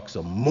 let's talk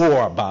some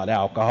more about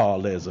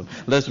alcoholism.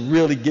 Let's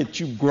really get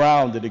you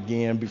grounded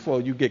again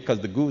before you get, because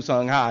the goose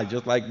hung high,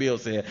 just like Bill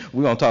said.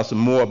 We're going to talk some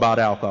more about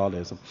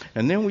alcoholism.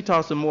 And then we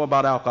talk some more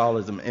about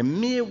alcoholism.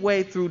 And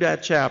midway through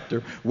that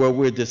chapter where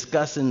we're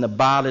discussing the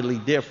bodily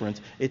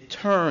difference, it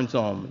turns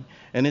on me.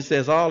 And it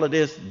says all of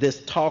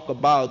this talk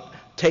about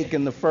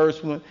taking the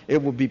first one,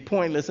 it would be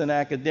pointless and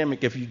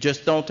academic if you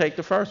just don't take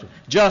the first one.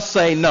 Just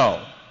say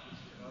no.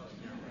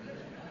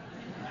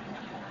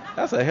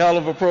 That's a hell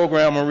of a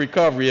program on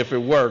recovery if it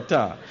worked,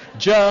 huh?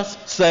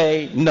 Just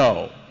say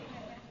no.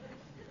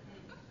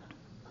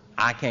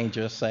 I can't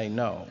just say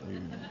no.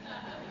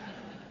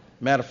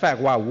 Matter of fact,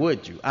 why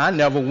would you? I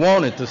never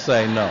wanted to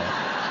say no.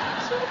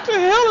 So what the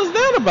hell is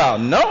that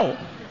about? No.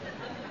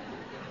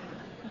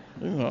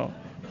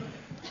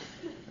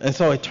 And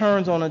so it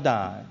turns on a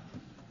dime.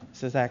 It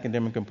says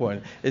academic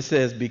importance. It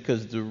says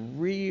because the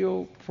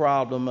real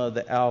problem of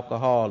the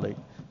alcoholic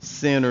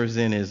centers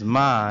in his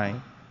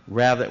mind.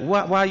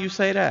 Why you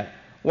say that?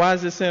 Why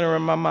is it center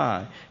in my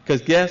mind?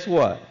 Because guess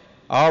what?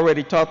 I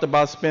already talked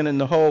about spending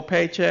the whole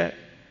paycheck,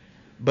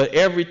 but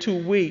every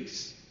 2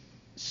 weeks,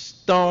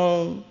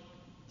 stone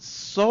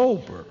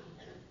sober.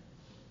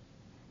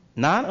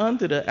 Not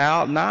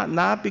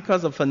not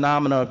because of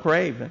phenomena of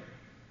craving,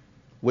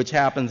 which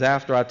happens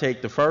after I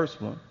take the first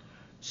one.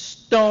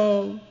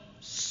 Stone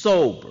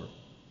sober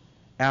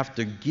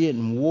after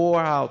getting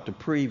wore out the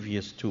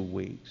previous 2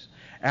 weeks.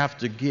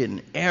 After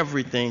getting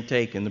everything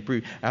taken,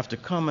 after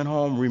coming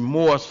home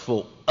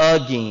remorseful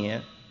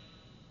again,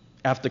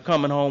 after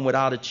coming home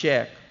without a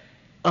check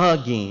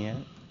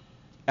again,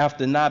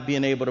 after not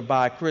being able to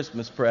buy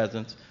Christmas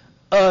presents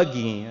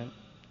again,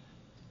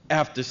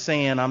 after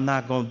saying I'm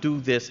not going to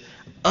do this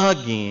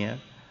again,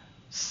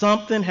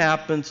 something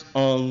happens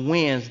on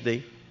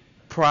Wednesday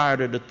prior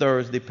to the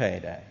Thursday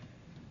payday.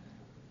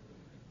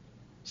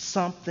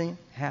 Something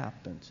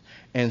happens.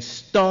 And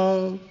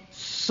stone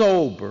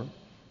sober,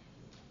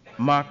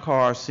 my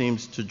car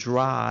seems to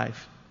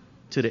drive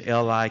to the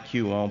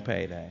LIQ on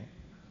payday.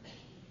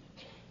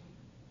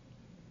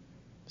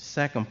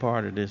 second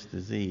part of this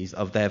disease,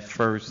 of that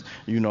first,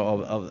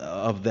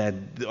 of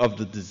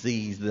the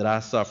disease that I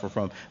suffer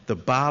from. The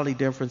bodily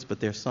difference, but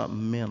there's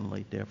something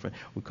mentally different.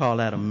 We call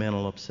that a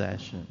mental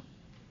obsession.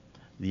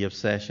 The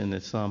obsession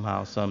that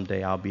somehow,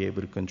 someday, I'll be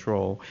able to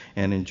control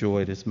and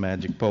enjoy this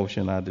magic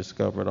potion I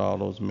discovered all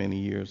those many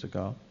years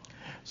ago.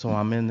 So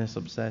I'm in this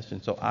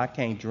obsession. So I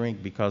can't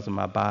drink because of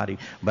my body,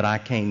 but I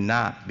can't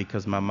not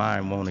because my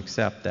mind won't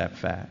accept that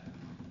fact.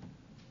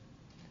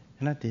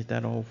 And I did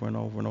that over and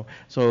over and over.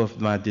 So if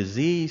my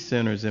disease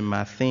centers in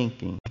my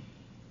thinking,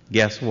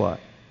 guess what?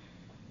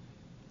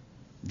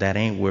 That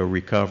ain't where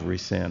recovery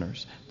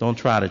centers. Don't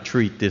try to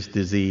treat this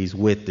disease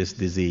with this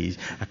disease.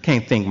 I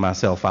can't think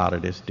myself out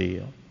of this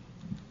deal.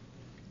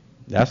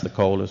 That's the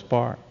coldest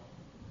part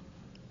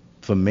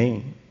for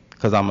me,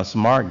 because I'm a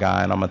smart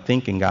guy and I'm a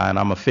thinking guy and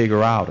I'm a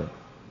figure outer.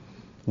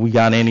 We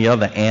got any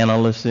other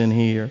analysts in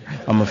here?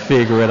 I'm going to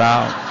figure it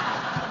out.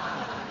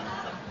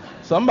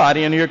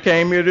 Somebody in here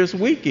came here this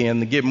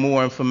weekend to get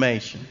more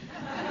information.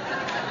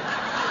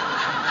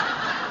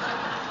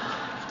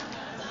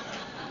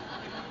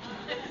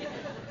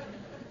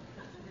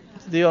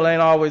 This deal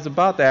ain't always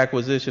about the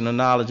acquisition of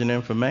knowledge and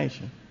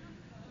information.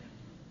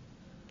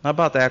 How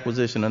about the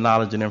acquisition of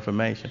knowledge and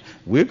information?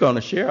 We're going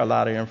to share a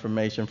lot of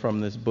information from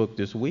this book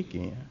this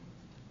weekend.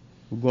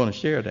 We're going to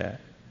share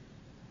that.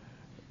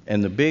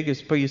 And the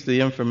biggest piece of the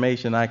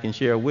information I can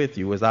share with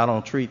you is I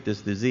don't treat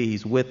this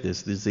disease with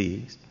this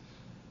disease.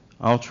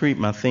 I don't treat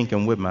my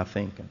thinking with my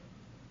thinking.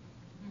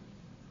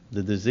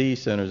 The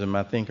disease centers in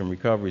my thinking,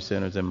 recovery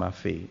centers in my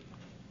feet.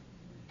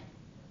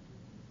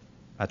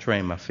 I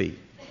train my feet.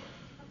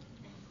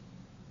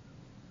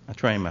 I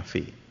train my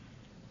feet.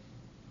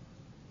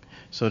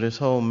 So this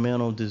whole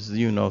mental,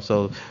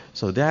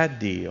 so that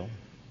deal.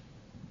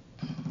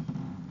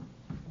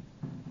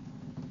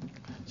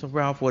 So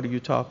Ralph, what are you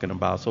talking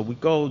about? So we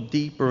go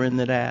deeper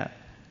into that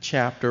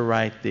chapter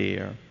right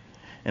there.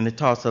 And it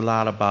talks a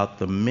lot about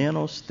the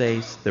mental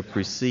states that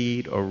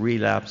precede or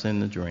relapse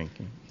into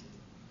drinking.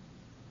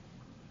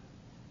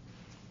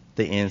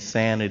 The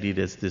insanity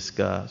that's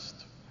discussed.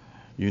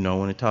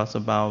 When it talks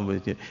about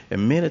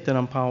admitted that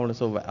I'm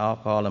powerless over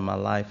alcohol and my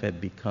life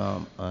had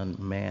become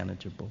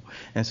unmanageable.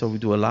 And so we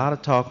do a lot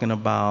of talking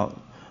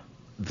about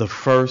the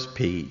first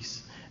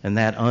piece and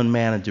that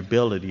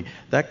unmanageability.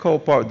 That core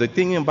part, the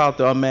thing about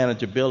the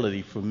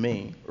unmanageability for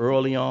me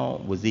early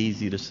on was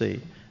easy to see.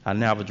 I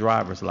didn't have a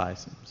driver's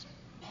license.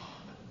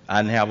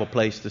 I didn't have a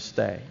place to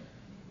stay.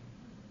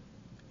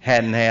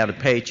 Hadn't had a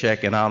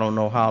paycheck in I don't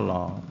know how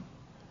long.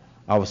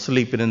 I was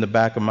sleeping in the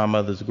back of my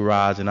mother's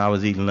garage and I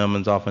was eating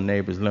lemons off a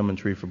neighbor's lemon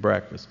tree for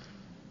breakfast.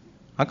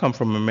 I come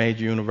from a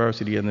major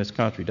university in this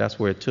country. That's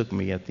where it took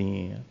me at the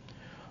end.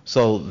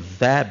 So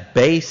that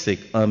basic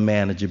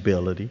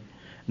unmanageability,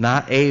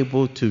 not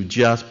able to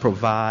just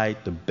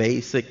provide the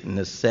basic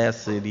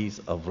necessities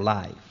of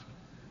life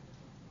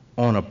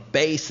on a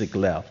basic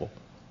level,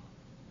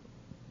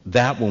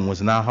 that one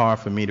was not hard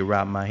for me to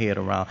wrap my head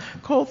around.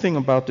 Cool thing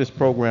about this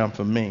program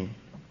for me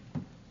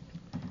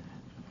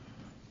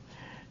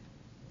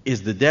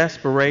is the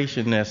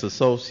desperation that's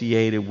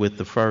associated with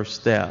the first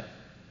step.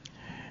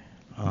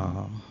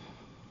 The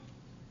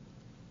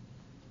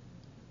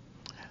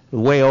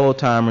way old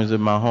timers in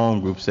my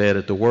home group said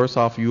it, the worse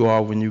off you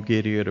are when you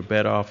get here, the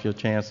better off your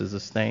chances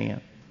of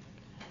staying.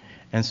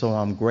 And so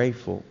I'm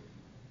grateful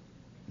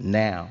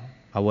now.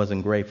 I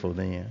wasn't grateful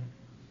then.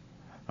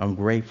 I'm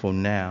grateful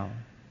now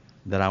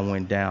that I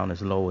went down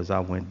as low as I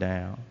went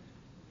down.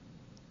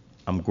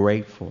 I'm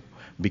grateful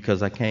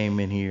because I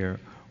came in here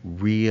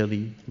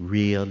really,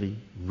 really,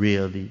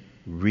 really,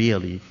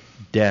 really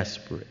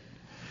desperate.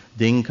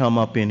 Didn't come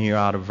up in here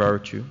out of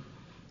virtue.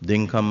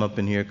 Didn't come up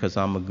in here because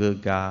I'm a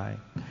good guy.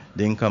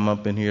 Didn't come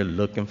up in here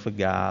looking for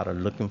God or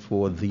looking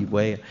for the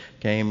way.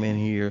 Came in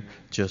here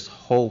just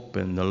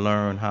hoping to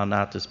learn how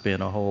not to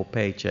spend a whole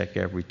paycheck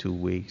every 2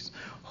 weeks.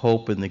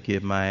 Hoping to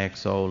get my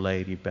ex-old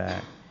lady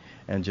back.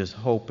 And just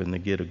hoping to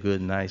get a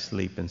good night's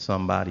sleep in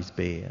somebody's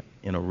bed,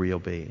 in a real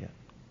bed.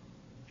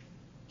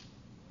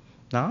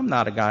 Now, I'm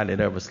not a guy that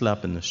ever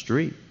slept in the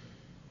street.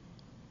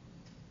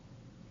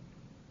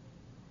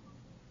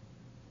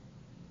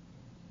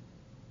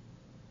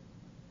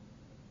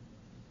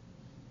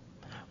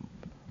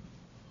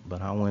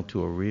 But I went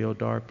to a real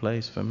dark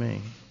place for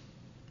me.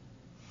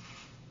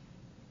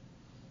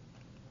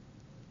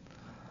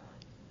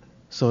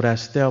 So that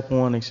step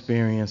one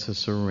experience of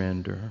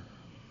surrender.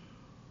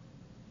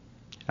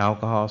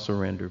 Alcohol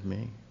surrendered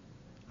me.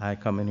 I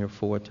had come in here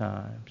 4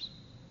 times.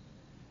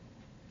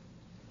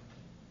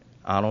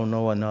 I don't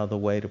know another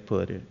way to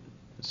put it.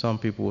 Some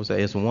people will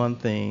say it's one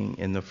thing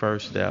in the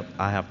first step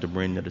I have to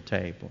bring to the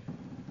table.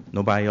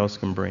 Nobody else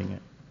can bring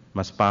it.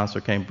 My sponsor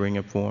can't bring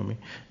it for me.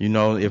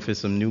 If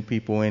it's some new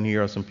people in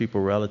here or some people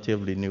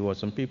relatively new or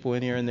some people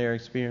in here in their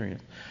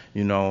experience.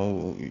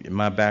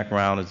 My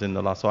background is in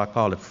the law, so I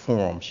call it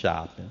forum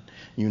shopping.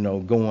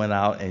 Going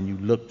out and you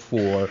look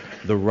for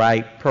the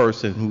right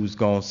person who's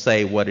going to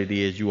say what it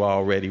is you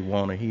already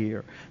want to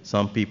hear.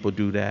 Some people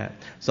do that.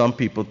 Some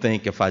people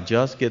think if I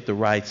just get the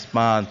right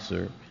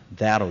sponsor,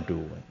 that'll do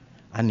it.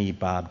 I need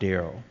Bob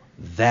Darrell.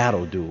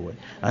 That'll do it.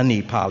 I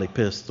need Polly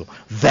Pistol.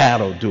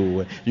 That'll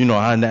do it.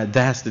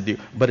 That's the deal.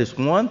 But it's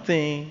one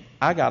thing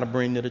I got to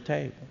bring to the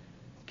table.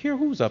 I don't care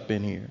who's up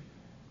in here.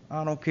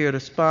 I don't care. The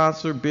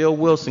sponsor, Bill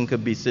Wilson,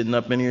 could be sitting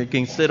up in here.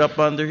 Can sit up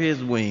under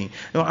his wing.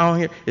 I don't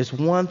hear. It's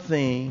one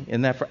thing,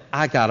 and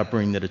I got to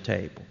bring to the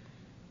table.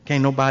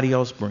 Can't nobody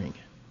else bring it.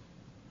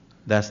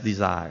 That's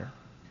desire.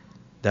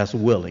 That's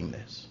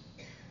willingness.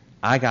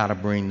 I got to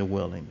bring the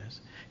willingness.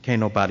 Can't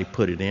nobody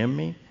put it in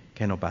me.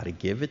 Can't nobody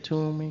give it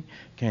to me.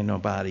 Can't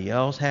nobody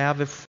else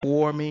have it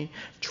for me.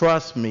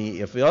 Trust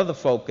me, if the other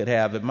folk could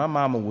have it, my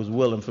mama was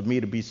willing for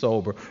me to be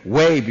sober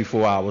way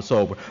before I was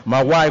sober.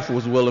 My wife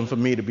was willing for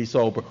me to be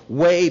sober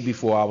way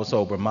before I was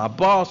sober. My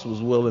boss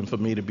was willing for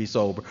me to be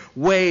sober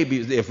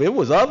if it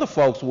was other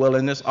folks'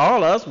 willingness,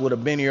 all of us would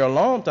have been here a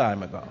long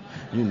time ago.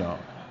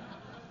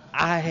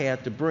 I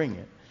had to bring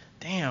it.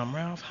 Damn,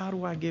 Ralph, how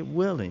do I get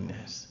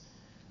willingness?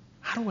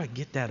 How do I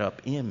get that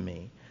up in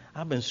me?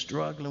 I've been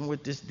struggling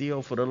with this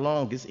deal for the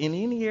longest in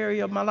any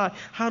area of my life.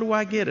 How do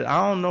I get it?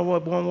 I don't know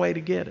what one way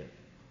to get it.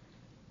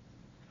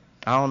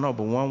 I don't know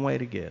but one way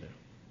to get it.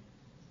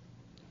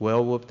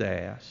 Well, whoop the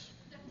ass.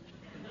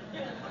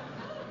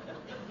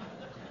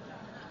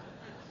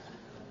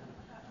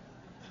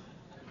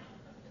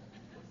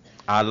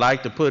 I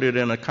like to put it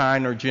in a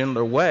kinder,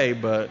 gentler way,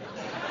 but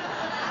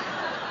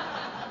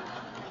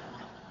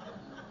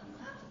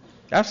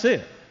that's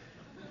it.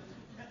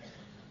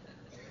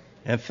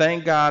 And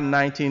thank God in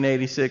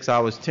 1986 I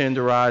was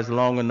tenderized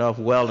long enough,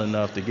 well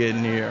enough to get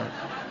in here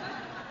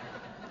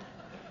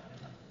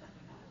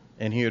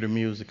and hear the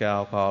music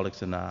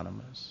Alcoholics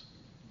Anonymous.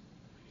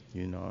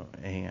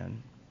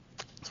 And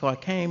so I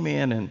came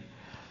in, and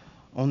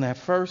on that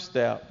first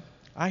step,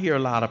 I hear a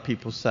lot of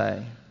people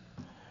say,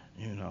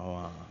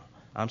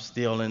 I'm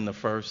still in the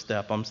first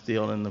step. I'm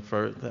still in the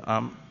first.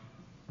 The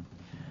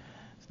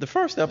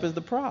first step is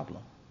the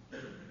problem.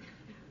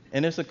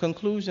 And it's a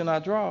conclusion I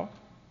draw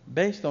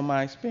based on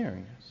my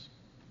experience.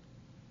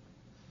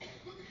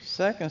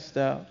 Second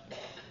step,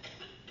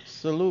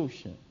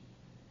 solution.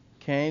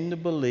 Came to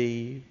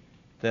believe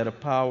that a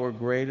power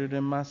greater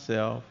than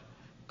myself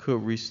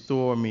could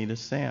restore me to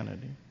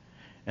sanity.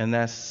 And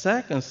that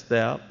second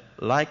step,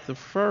 like the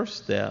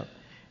first step,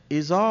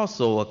 is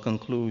also a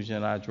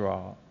conclusion I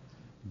draw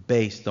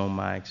based on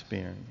my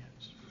experience.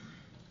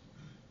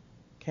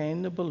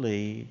 Came to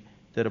believe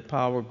that a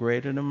power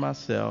greater than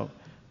myself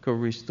could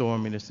restore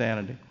me to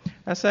sanity.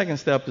 That second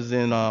step is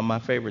in my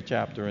favorite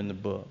chapter in the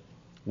book,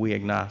 We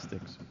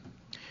Agnostics.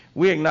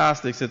 We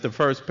Agnostics, at the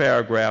first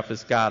paragraph,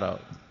 it's got a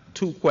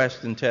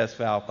 2-question test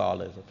for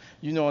alcoholism.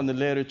 In the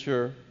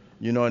literature,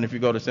 and if you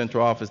go to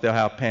central office, they'll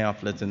have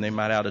pamphlets, and they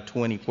might have a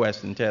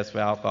 20-question test for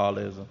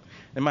alcoholism.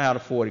 They might have a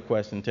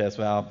 40-question test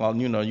for alcohol.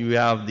 You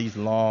have these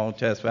long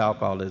tests for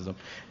alcoholism.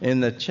 In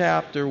the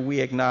chapter,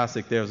 We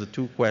Agnostic, there's a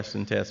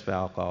 2-question test for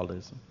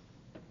alcoholism.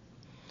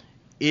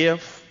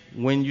 If,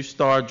 when you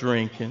start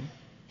drinking,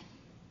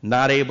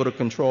 not able to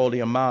control the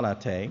amount I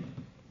take,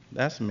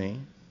 that's me.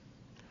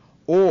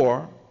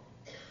 Or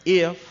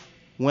if,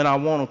 when I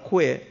want to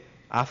quit,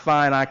 I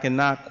find I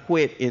cannot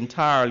quit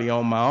entirely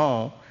on my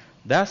own,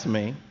 that's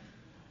me,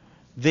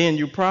 then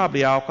you're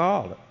probably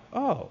alcoholic.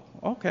 Oh,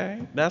 okay,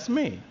 that's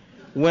me.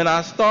 When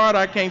I start,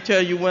 I can't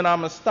tell you when I'm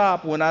going to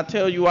stop. When I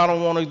tell you I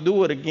don't want to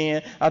do it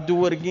again, I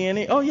do it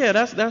again. Oh, yeah,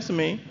 that's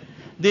me.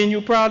 Then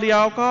you're probably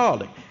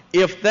alcoholic.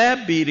 If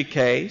that be the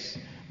case,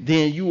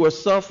 then you are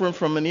suffering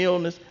from an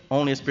illness,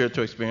 only a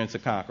spiritual experience to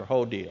conquer.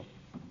 Whole deal.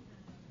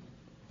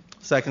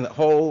 Second,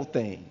 whole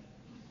thing.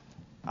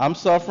 I'm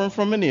suffering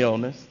from an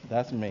illness,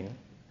 that's me.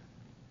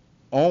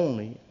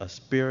 Only a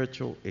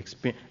spiritual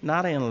experience,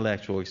 not an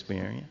intellectual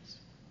experience.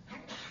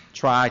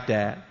 Tried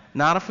that.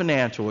 Not a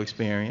financial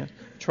experience.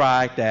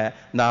 Tried that.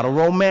 Not a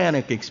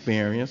romantic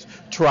experience.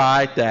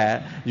 Tried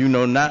that.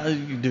 Not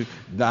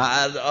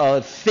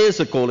a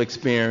physical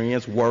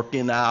experience,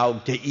 working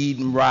out, to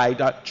eating right.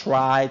 I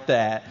tried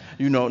that.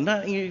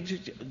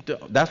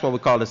 That's why we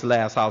call this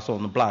last house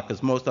on the block,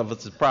 because most of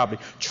us has probably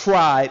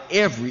tried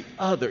every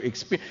other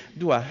experience.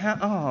 To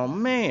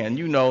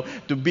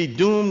be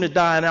doomed to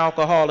die an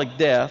alcoholic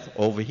death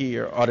over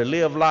here, or to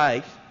live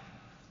life,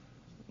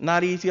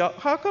 not easy.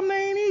 How come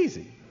they ain't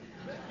easy?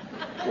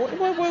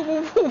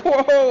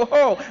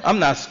 Whoa. I'm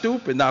not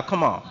stupid. Now,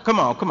 come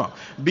on.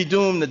 Be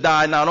doomed to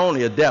die not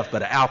only a death,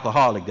 but an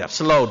alcoholic death,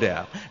 slow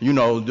death.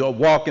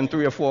 Walking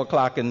 3 or 4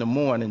 o'clock in the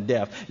morning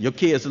death. Your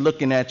kids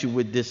looking at you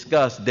with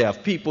disgust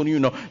death. People,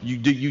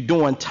 you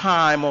doing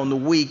time on the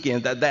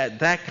weekend.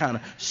 That kind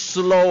of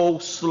slow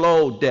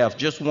death.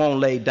 Just won't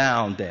lay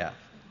down death.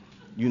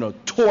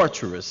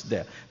 Torturous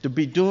death. To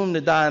be doomed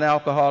to die an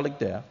alcoholic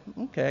death.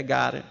 Okay, I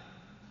got it.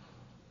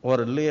 Or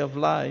to live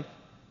life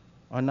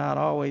are not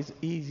always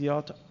easy.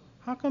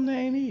 How come they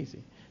ain't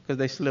easy? Because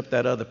they slip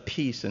that other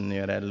piece in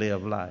there, that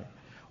live life.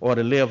 Or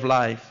to live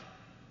life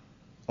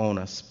on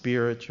a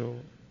spiritual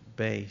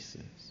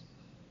basis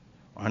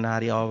are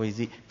not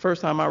always easy.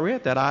 First time I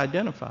read that, I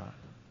identified.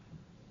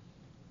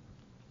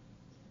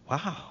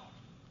 Wow.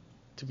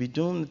 To be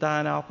doomed to die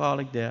an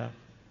alcoholic death,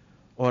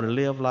 or to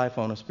live life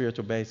on a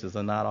spiritual basis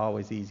are not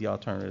always easy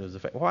alternatives to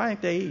face. Why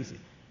ain't they easy?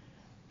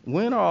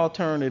 When are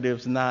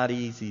alternatives not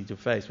easy to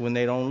face? When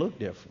they don't look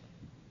different.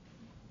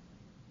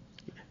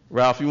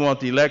 Ralph, you want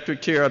the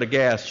electric chair or the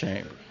gas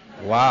chamber?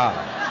 Wow.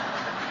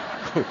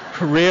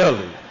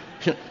 Really?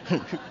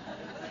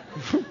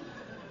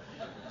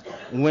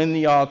 When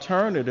the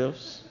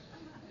alternatives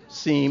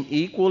seem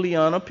equally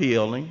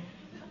unappealing.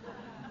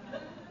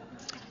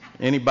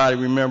 Anybody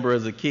remember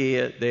as a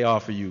kid, they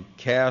offer you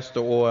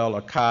castor oil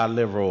or cod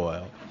liver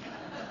oil?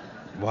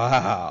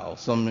 Wow,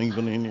 something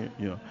even in it,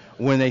 you know.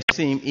 When they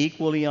seem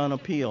equally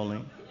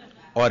unappealing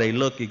or they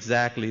look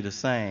exactly the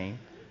same,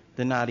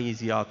 they're not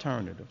easy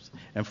alternatives.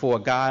 And for a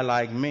guy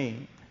like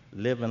me,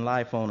 living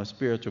life on a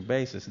spiritual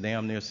basis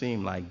damn near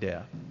seem like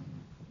death.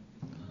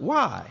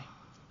 Why?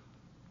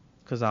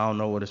 Because I don't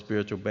know what a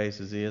spiritual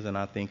basis is, and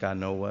I think I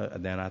know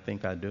what, then I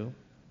think I do.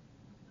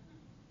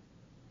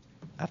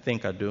 I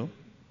think I do.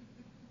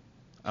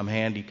 I'm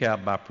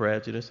handicapped by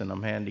prejudice, and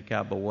I'm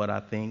handicapped by what I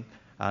think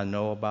I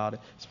know about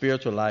it.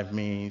 Spiritual life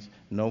means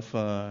no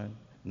fun,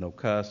 no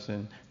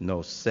cussing,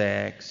 no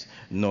sex,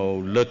 no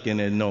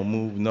looking at no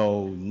move,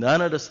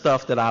 none of the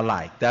stuff that I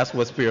like. That's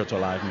what spiritual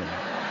life means.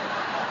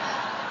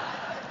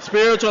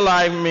 Spiritual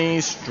life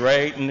means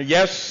straight and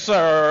yes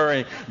sir,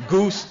 and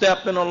goose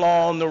stepping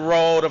along the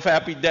road of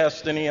happy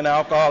destiny and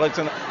alcoholics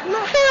and no,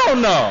 hell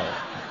no.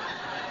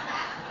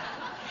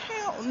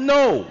 Hell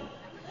no.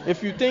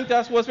 If you think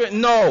that's what's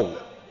no.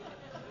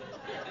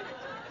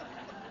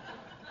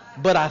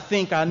 But I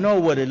think I know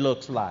what it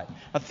looks like.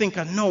 I think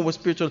I know what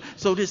spiritual.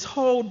 So this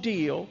whole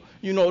deal,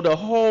 you know,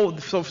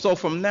 so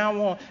from now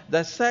on,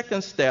 that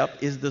second step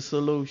is the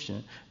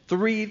solution.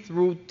 3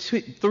 through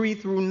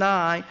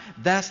 9,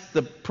 that's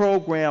the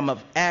program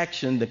of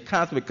action, the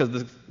concept.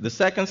 Because the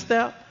second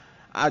step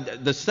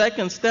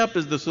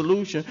is the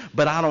solution,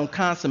 but I don't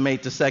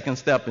consummate the second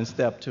step in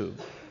step 2.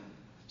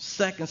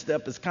 Second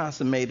step is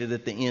consummated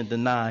at the end of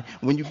 9.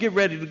 When you get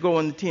ready to go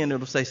into 10,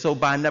 it'll say, so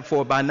by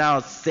now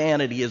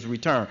sanity is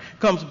returned.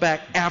 Comes back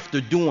after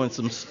doing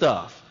some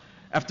stuff.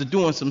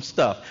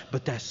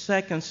 But that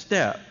second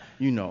step,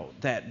 you know,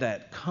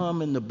 that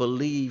coming to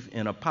believe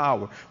in a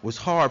power was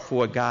hard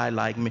for a guy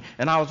like me.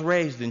 And I was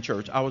raised in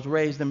church. I was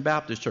raised in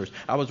Baptist church.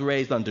 I was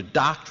raised under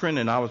doctrine,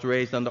 and I was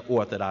raised under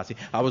orthodoxy.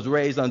 I was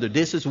raised under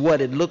this is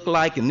what it looked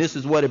like, and this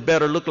is what it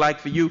better look like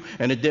for you,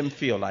 and it didn't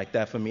feel like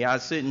that for me.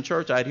 I'd sit in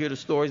church. I'd hear the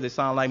stories. They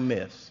sound like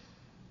myths.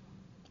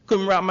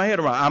 Couldn't wrap my head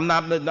around. I'm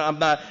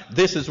not,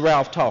 this is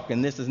Ralph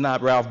talking. This is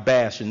not Ralph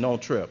bashing.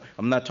 Don't trip.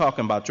 I'm not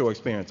talking about your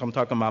experience. I'm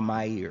talking about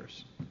my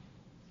ears.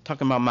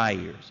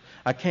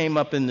 I came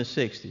up in the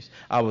 60s.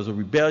 I was a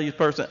rebellious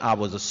person. I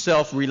was a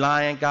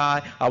self-reliant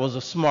guy. I was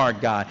a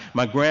smart guy.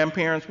 My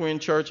grandparents were in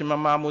church, and my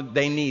mom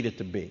they needed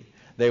to be.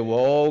 They were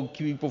old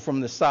people from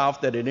the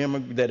South that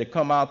had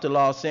come out to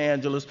Los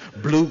Angeles,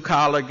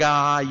 blue-collar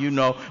guy, you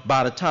know.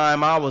 By the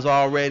time I was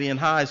already in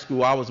high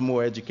school, I was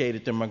more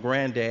educated than my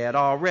granddad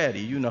already,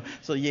 you know.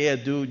 So, yeah,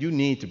 dude, you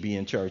need to be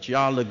in church.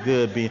 Y'all look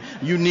good.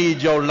 You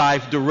need your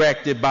life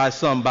directed by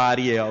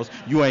somebody else.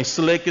 You ain't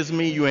slick as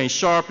me. You ain't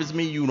sharp as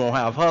me. You don't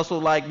have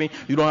hustle like me.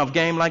 You don't have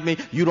game like me.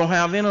 You don't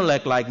have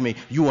intellect like me.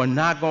 You are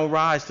not going to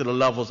rise to the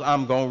levels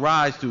I'm going to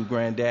rise to,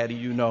 granddaddy,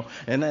 you know.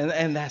 And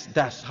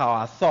that's how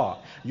I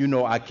thought. You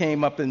know, I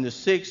came up in the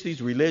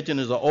 60s. Religion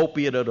is an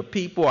opiate of the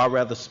people. I'd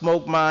rather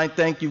smoke mine.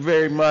 Thank you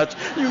very much.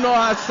 You know,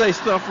 I say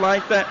stuff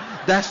like that.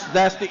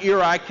 That's the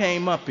era I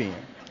came up in.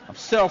 I'm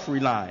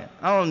self-reliant.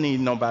 I don't need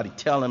nobody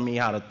telling me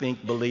how to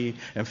think, believe,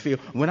 and feel.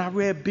 When I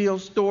read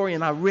Bill's story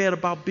and I read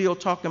about Bill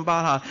talking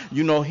about how,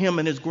 you know, him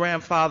and his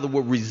grandfather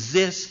would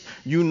resist,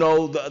 you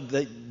know,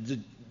 the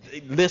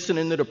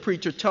listening to the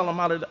preacher tell him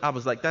how to, I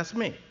was like, that's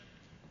me.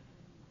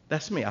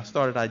 That's me. I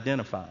started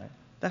identifying.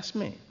 That's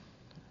me.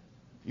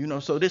 You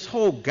know, so this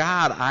whole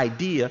God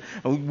idea,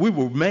 we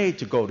were made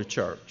to go to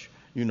church.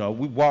 You know,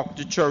 we walked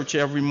to church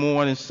every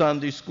morning,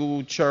 Sunday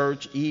school,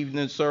 church,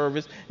 evening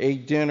service,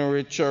 ate dinner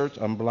at church.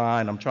 I'm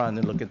blind. I'm trying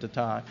to look at the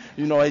time.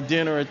 You know, ate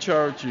dinner at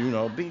church, you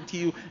know,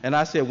 BTU. And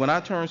I said, when I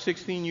turn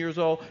 16 years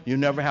old, you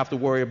never have to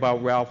worry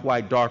about Ralph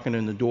White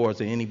darkening the doors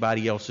of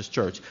anybody else's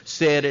church.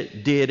 Said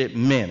it, did it,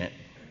 meant it.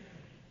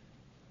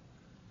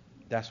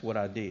 That's what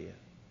I did.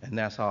 And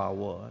that's how I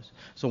was.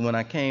 So when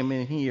I came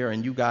in here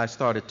and you guys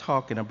started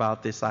talking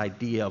about this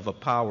idea of a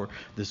power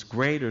that's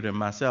greater than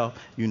myself,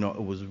 you know,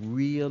 it was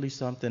really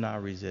something I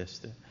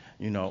resisted,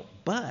 you know.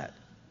 But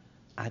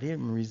I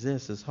didn't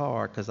resist as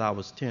hard because I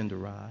was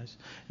tenderized,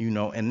 you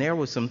know. And there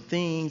were some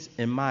things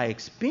in my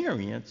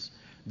experience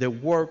that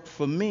worked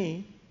for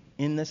me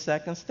in the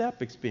second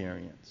step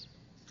experience.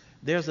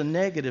 There's a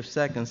negative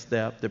second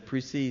step that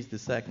precedes the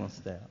second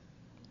step.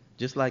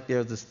 Just like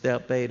there's a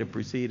step A that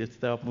preceded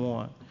step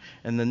 1.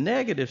 And the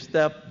negative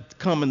step,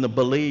 coming to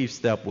believe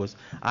step, was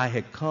I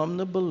had come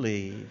to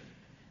believe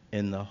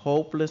in the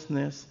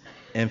hopelessness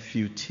and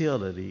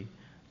futility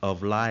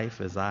of life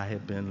as I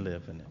had been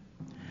living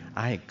it.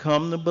 I had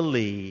come to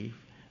believe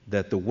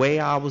that the way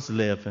I was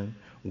living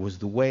was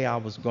the way I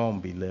was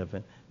going to be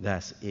living.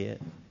 That's it.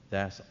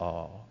 That's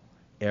all.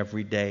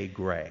 Everyday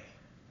gray.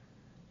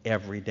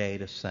 Every day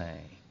the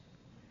same.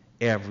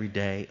 Every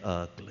day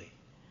ugly.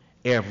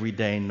 Every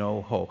day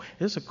no hope.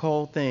 It's a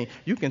cold thing.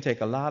 You can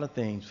take a lot of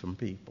things from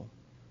people.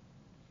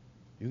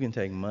 You can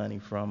take money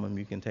from them.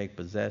 You can take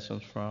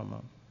possessions from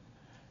them.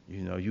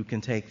 You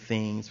can take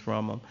things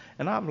from them.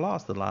 And I've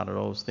lost a lot of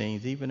those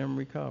things, even in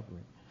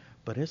recovery.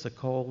 But it's a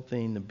cold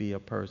thing to be a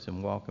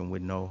person walking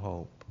with no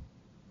hope.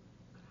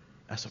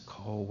 That's a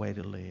cold way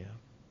to live.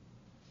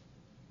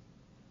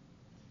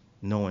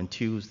 Knowing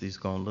Tuesday's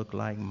going to look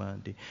like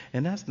Monday.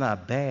 And that's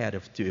not bad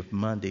if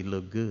Monday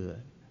look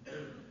good.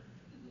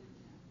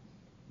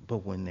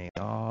 But when they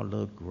all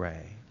look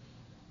gray,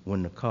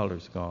 when the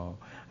color's gone.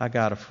 I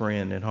got a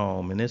friend at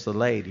home, and it's a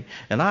lady.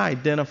 And I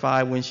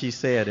identified when she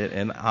said it,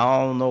 and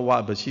I don't know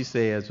why, but she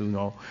says,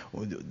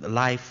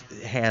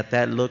 life had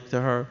that look to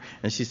her.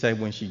 And she said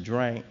when she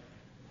drank,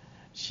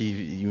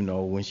 she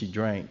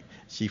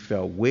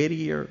felt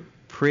wittier,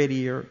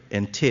 prettier,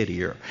 and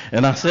tittier.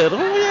 And I said,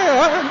 oh,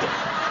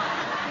 yeah.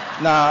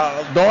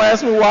 Now, don't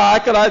ask me why,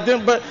 because I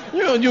didn't, but,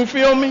 you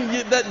feel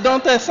me?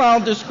 Don't that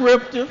sound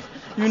descriptive?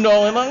 And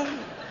I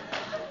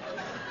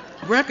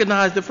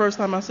recognized the first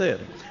time I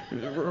said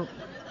it.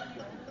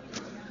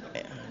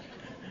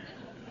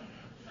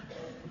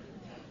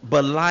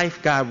 But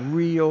life got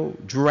real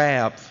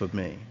drab for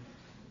me.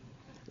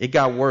 It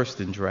got worse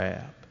than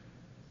drab.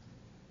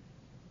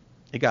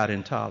 It got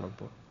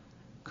intolerable.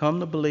 Come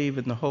to believe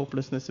in the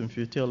hopelessness and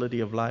futility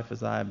of life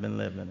as I have been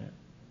living it.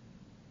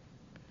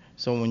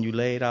 So when you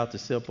laid out the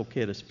simple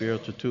kit of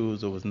spiritual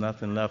tools, there was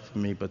nothing left for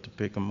me but to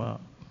pick them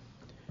up.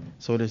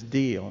 So this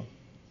deal,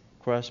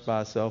 crushed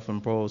by a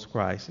self-imposed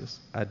crisis,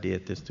 I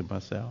did this to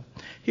myself.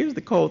 Here's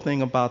the cold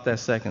thing about that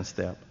second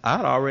step.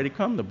 I'd already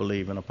come to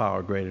believe in a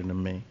power greater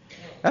than me.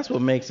 That's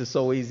what makes it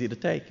so easy to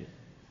take it.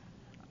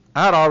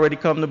 I'd already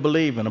come to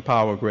believe in a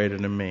power greater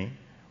than me.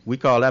 We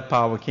call that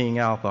power King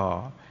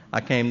alcohol.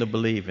 I came to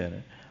believe in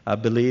it. I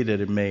believed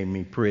that it made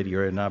me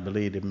prettier, and I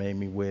believed it made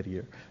me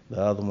wittier.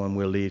 The other one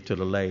we'll leave to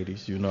the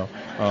ladies,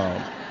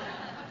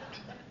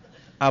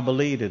 I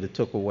believed that it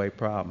took away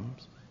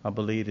problems. I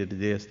believed that it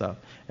did stuff.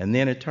 And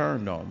then it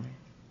turned on me.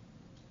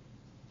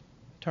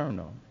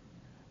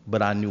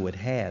 But I knew it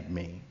had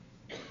me.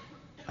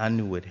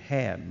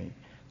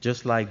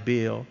 Just like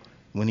Bill,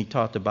 when he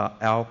talked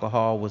about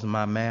alcohol was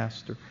my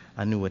master,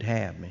 I knew it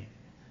had me.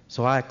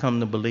 So I had come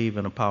to believe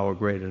in a power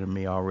greater than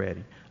me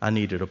already. I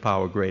needed a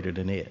power greater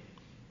than it.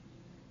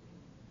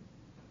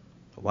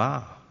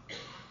 Wow.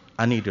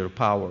 I needed a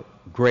power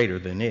greater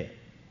than it.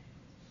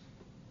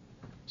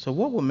 So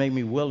what would make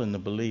me willing to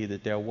believe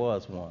that there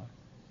was one?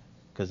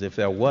 Because if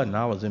there wasn't,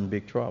 I was in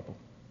big trouble.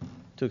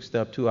 Took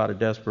step 2 out of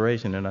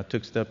desperation, and I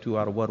took step 2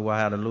 out of what do I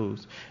have to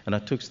lose, and I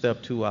took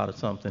step 2 out of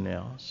something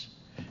else.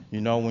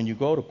 When you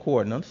go to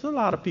court, now there's a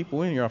lot of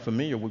people in here are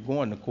familiar with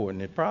going to court,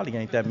 and there probably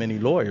ain't that many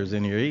lawyers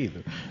in here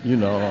either.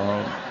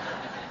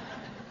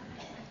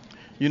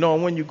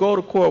 When you go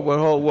to court,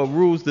 what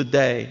rules the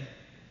day?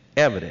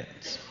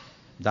 Evidence.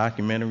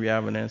 Documentary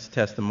evidence,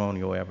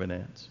 testimonial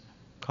evidence.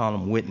 Call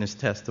them witness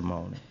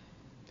testimony.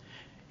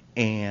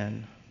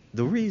 And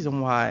the reason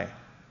why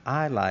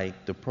I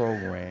like the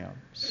program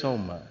so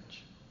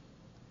much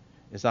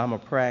is I'm a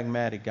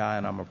pragmatic guy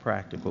and I'm a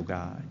practical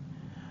guy.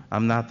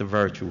 I'm not the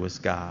virtuous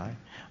guy.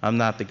 I'm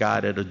not the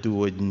guy that'll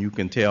do it and you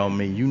can tell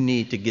me you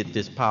need to get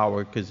this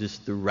power because it's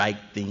the right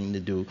thing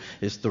to do.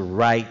 It's the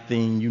right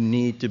thing you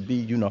need to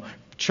be.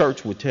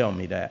 Church would tell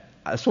me that.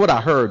 That's what I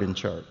heard in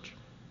church.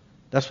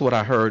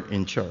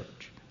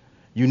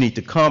 You need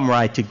to come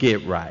right to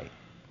get right.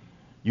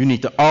 You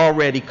need to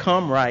already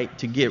come right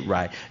to get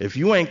right. If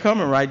you ain't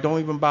coming right, don't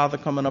even bother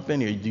coming up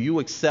in here. Do you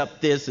accept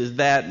this? Is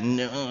that?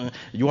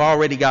 You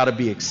already got to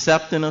be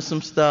accepting of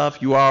some stuff.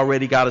 You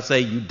already got to say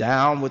you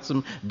down with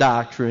some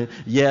doctrine.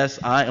 Yes,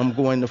 I am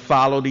going to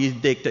follow these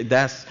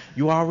dictates.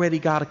 You already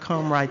got to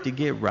come right to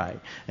get right.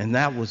 And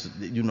that was,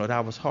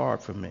 that was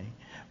hard for me.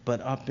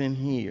 But up in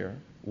here,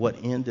 what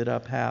ended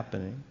up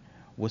happening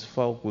was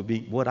folk would be,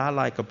 what I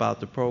like about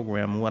the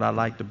program, and what I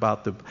liked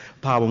about the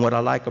power, and what I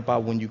like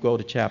about when you go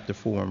to chapter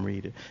 4 and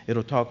read it,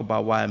 it'll talk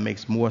about why it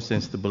makes more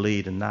sense to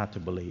believe than not to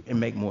believe. It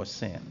makes more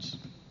sense.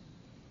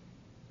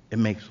 It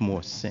makes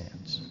more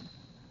sense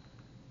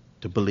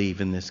to believe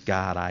in this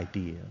God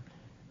idea.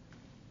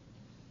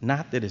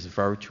 Not that it's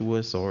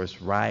virtuous or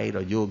it's right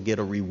or you'll get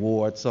a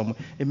reward somewhere.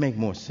 It makes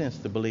more sense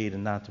to believe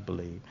than not to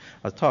believe.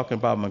 I was talking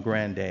about my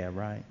granddad,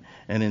 right?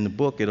 And in the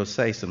book, it'll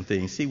say some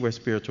things. See where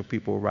spiritual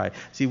people are right.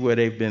 See where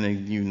they've been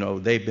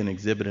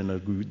exhibiting a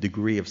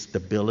degree of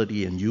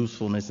stability and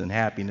usefulness and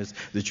happiness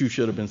that you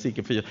should have been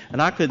seeking for.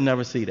 And I could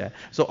never see that.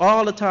 So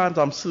all the times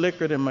I'm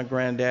slicker than my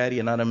granddaddy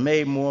and I done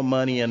made more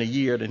money in a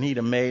year than he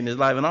done made in his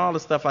life and all the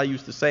stuff I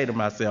used to say to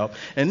myself.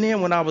 And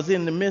then when I was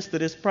in the midst of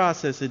this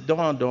process, it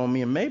dawned on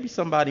me, and maybe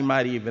somebody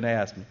might even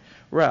ask me,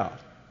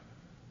 Ralph,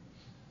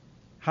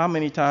 how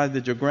many times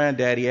did your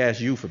granddaddy ask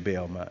you for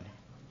bail money?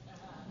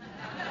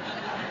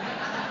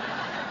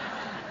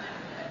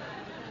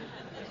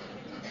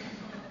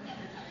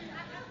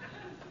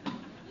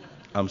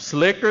 I'm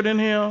slicker than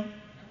him.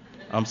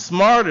 I'm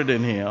smarter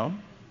than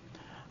him.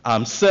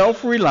 I'm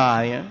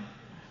self-reliant.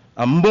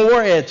 I'm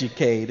more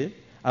educated.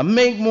 I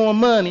make more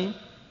money.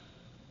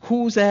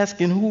 Who's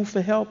asking who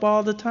for help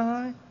all the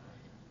time?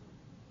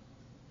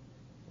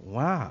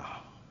 Wow.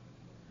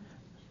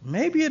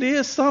 Maybe it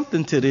is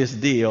something to this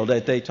deal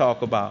that they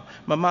talk about.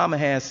 My mama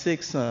had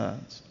 6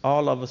 sons.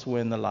 All of us were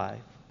in the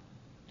life.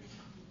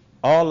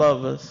 All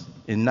of us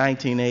in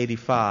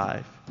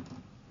 1985,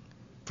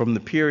 from the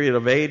period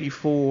of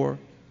 84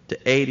 to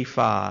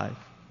 85,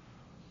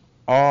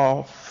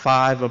 all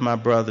 5 of my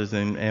brothers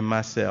and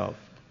myself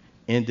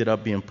ended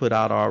up being put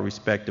out of our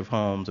respective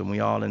homes, and we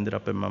all ended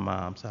up in my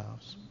mom's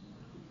house.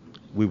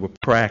 We were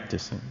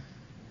practicing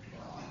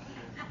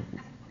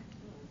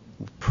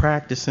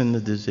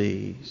the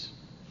disease.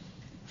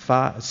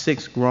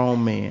 6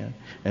 grown men,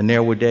 and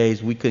there were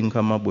days we couldn't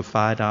come up with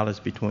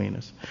 $5 between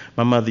us.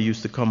 My mother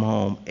used to come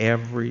home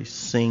every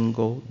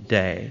single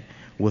day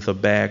with a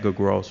bag of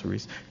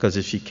groceries, because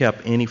if she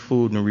kept any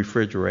food in the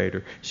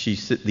refrigerator,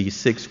 these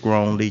 6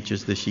 grown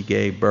leeches that she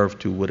gave birth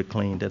to would have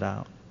cleaned it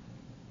out.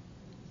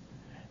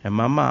 And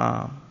my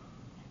mom,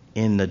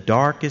 in the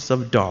darkest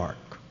of dark,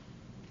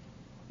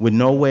 with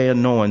no way of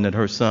knowing that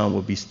her son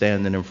would be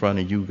standing in front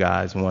of you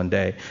guys one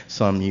day,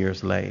 some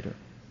years later,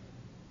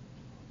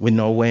 with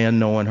no way of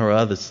knowing her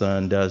other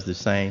son does the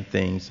same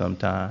thing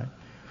sometime,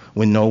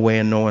 with no way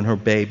of knowing her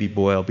baby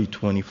boy will be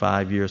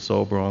 25 years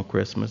sober on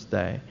Christmas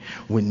Day,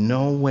 with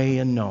no way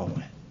of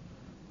knowing,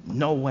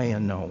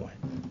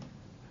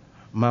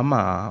 my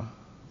mom,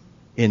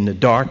 in the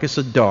darkest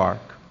of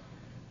dark,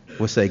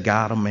 would say,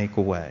 God will make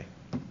a way.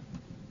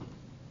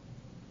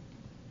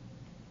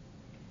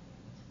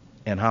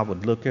 And I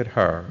would look at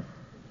her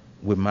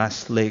with my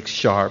slick,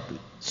 sharp,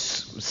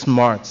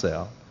 smart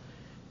self.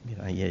 Be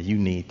like, yeah, you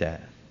need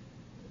that.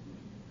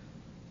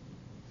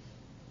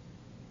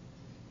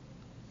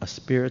 A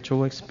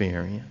spiritual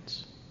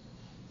experience.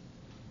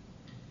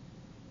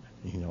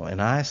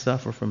 And I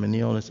suffer from an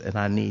illness, and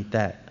I need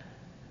that.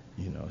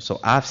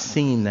 So I've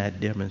seen that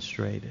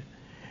demonstrated.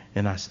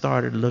 And I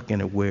started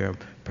looking at where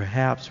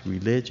perhaps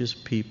religious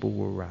people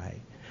were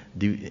right,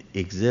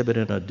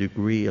 exhibiting a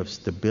degree of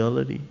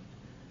stability.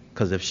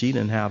 Because if she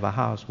didn't have a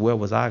house, where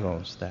was I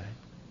going to stay?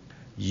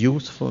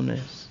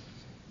 Usefulness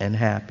and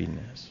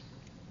happiness.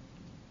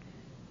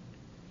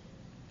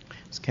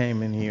 Just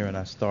came in here and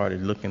I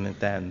started looking at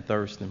that and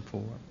thirsting for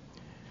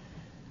it.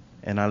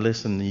 And I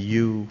listened to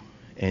you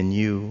and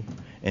you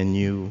and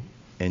you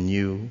and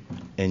you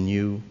and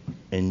you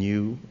and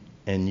you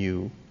and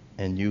you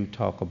and you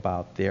talk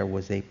about there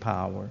was a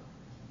power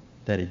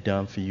that had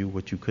done for you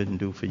what you couldn't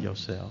do for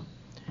yourself.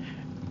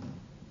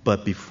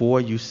 But before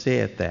you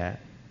said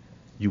that,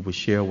 you would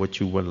share what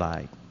you were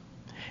like.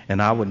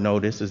 And I would know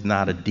this is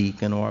not a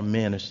deacon or a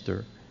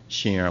minister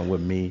sharing with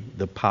me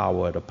the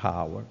power of the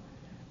power,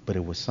 but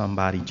it was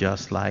somebody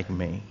just like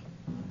me.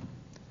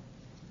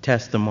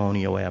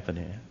 Testimonial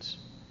evidence.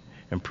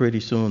 And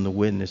pretty soon the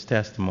witness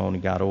testimony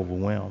got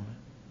overwhelming.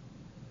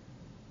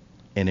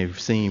 And it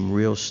seemed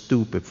real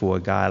stupid for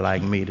a guy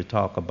like me to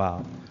talk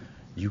about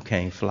you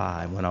can't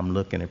fly when I'm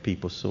looking at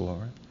people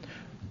soaring.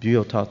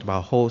 Bill talked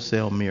about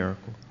wholesale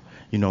miracle.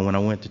 When I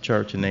went to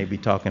church and they'd be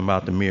talking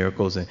about the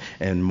miracles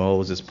and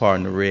Moses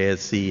parting the Red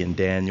Sea and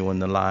Daniel in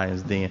the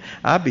lion's den,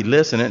 I'd be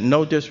listening.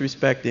 No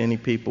disrespect to any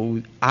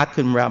people. I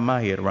couldn't wrap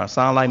my head around.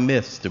 Sound like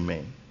myths to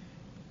me.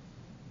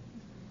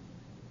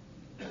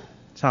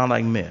 Sound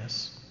like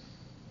myths.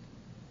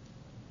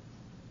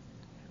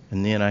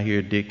 And then I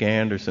hear Dick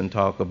Anderson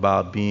talk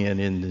about being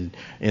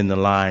in the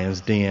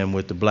lion's den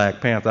with the Black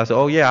Panther. I said,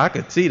 oh yeah, I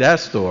could see that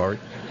story.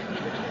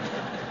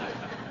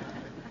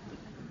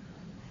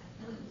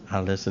 I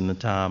listen to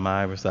Tom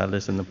Ivers, I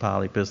listen to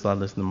Polly Pistol, I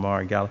listen to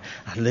Mark Gallup,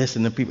 I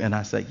listen to people, and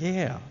I say,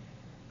 yeah,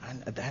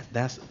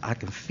 I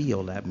can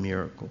feel that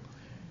miracle.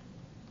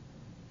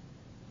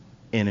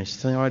 And it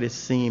started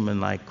seeming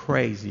like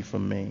crazy for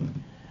me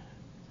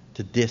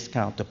to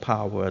discount the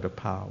power of the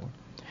power.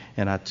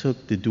 And I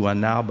took the, do I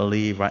now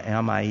believe, or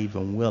am I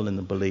even willing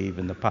to believe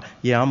in the power?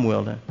 Yeah, I'm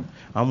willing.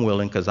 I'm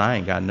willing because I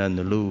ain't got nothing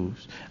to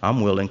lose.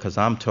 I'm willing because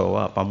I'm tore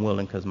up. I'm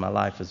willing because my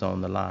life is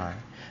on the line.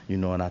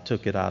 And I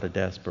took it out of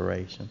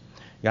desperation.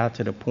 Got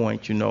to the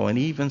point, and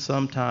even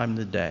sometime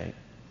today,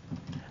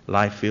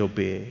 life feel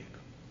big.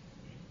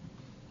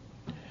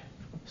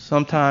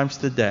 Sometimes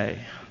today,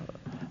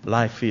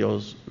 life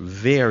feels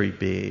very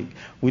big.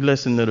 We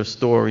listen to the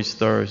stories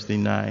Thursday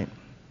night,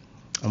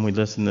 and we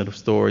listen to the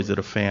stories of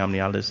the family.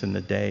 I listen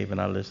to Dave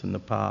and I listen to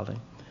Polly,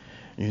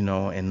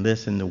 and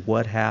listen to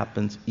what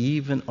happens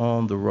even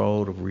on the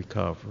road of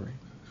recovery.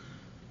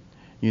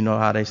 You know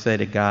how they say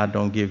that God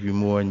don't give you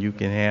more than you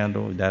can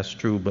handle? That's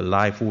true, but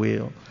life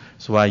will.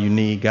 That's why you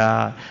need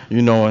God.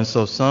 And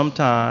so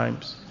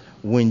sometimes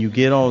when you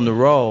get on the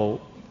road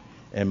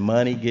and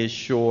money gets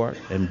short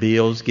and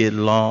bills get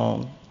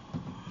long,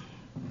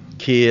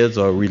 kids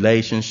or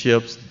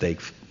relationships, they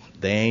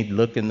ain't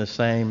looking the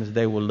same as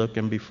they were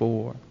looking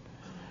before.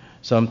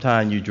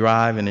 Sometimes you're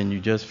driving and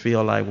you just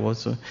feel like,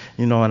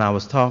 and I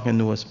was talking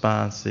to a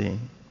sponsee,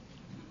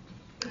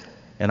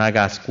 and I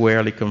got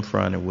squarely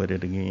confronted with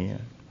it again.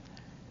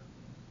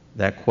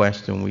 That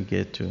question we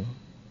get to.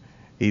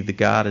 Either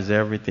God is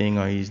everything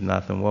or he's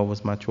nothing. What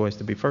was my choice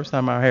to be? First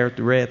time I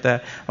read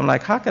that, I'm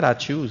like, how could I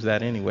choose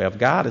that anyway? If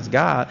God is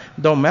God,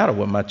 it don't matter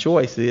what my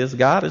choice is.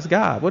 God is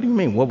God. What do you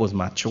mean, what was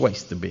my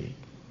choice to be?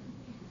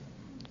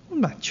 What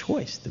was my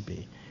choice to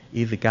be?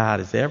 Either God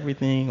is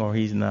everything or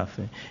he's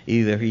nothing.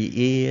 Either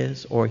he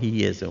is or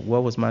he isn't.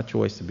 What was my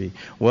choice to be?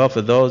 Well,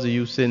 for those of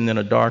you sitting in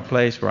a dark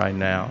place right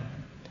now,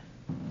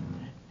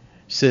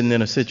 sitting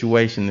in a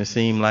situation that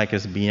seems like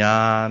it's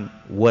beyond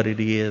what it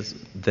is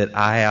that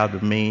I have the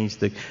means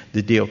to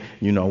deal.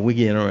 You know, we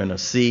get in a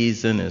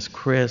season, it's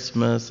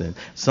Christmas, and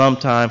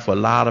sometimes for a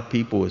lot of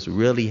people it's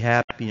really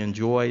happy and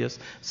joyous.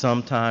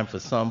 Sometimes for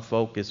some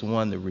folk it's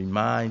one that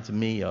reminds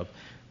me of,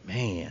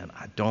 man,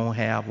 I don't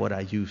have what I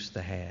used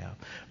to have.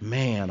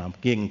 Man, I'm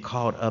getting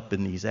caught up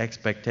in these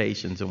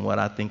expectations and what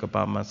I think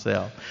about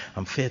myself.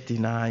 I'm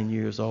 59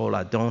 years old.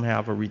 I don't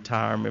have a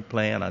retirement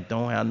plan. I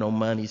don't have no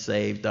money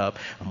saved up.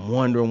 I'm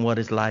wondering what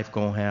is life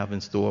going to have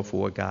in store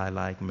for a guy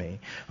like me.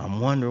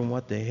 I'm wondering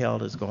what the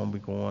hell is going to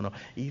be going on.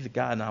 Either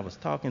God, and I was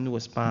talking to a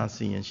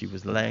sponsee, and she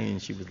was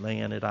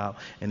laying it out,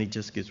 and it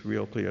just gets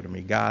real clear to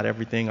me. God,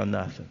 everything or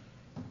nothing.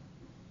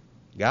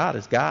 God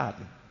is God.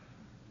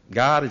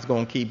 God is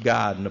going to keep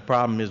God, and the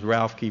problem is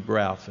Ralph keep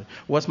Ralphing.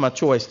 What's my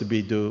choice to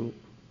be, dude?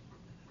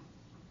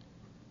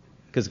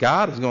 Because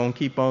God is going to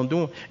keep on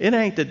doing. It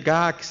ain't that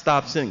God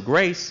stopped sending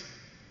grace.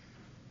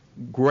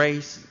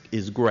 Grace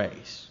is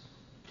grace.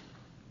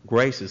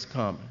 Grace is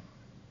coming.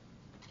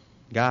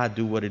 God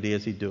do what it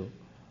is he do.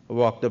 I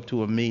walked up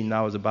to a meeting.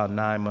 I was about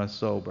 9 months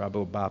sober. I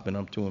was bopping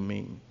up to a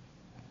meeting.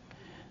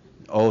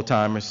 Old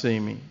timers see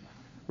me.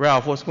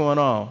 Ralph, what's going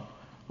on?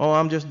 Oh,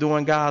 I'm just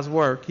doing God's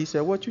work. He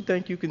said, what you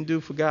think you can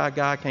do for God,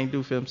 God can't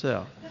do for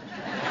himself?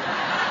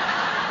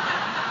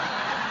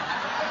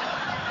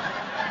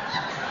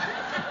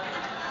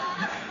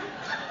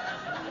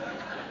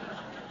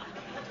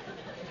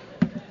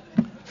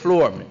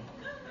 Floored me.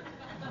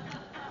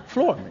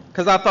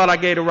 Because I thought I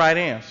gave the right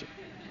answer.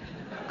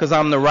 Because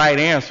I'm the right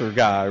answer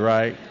guy,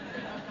 right?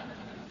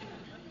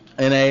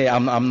 And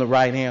I'm the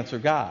right answer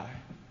guy.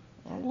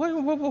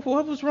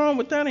 What was wrong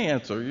with that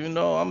answer? You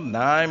know, I'm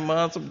 9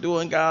 months, I'm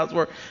doing God's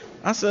work.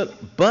 I said,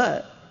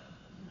 but,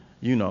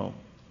 you know,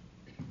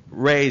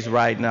 raised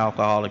right in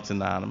Alcoholics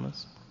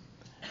Anonymous,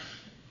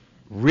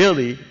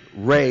 really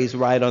raised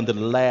right under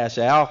the lash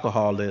of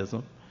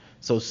alcoholism.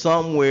 So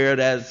somewhere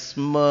that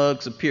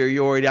smug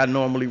superiority I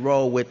normally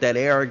roll with, that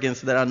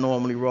arrogance that I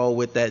normally roll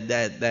with,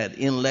 that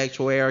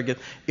intellectual arrogance,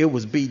 it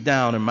was beat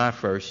down in my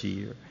first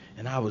year.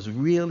 And I was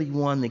really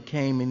one that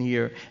came in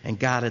here and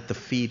got at the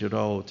feet of the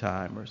old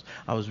timers.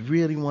 I was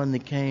really one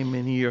that came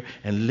in here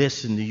and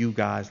listened to you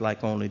guys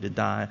like only the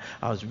dying.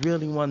 I was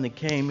really one that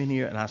came in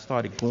here and I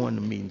started going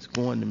to meetings.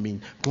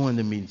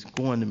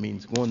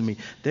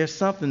 There's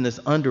something that's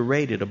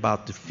underrated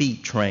about the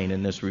feet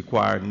training that's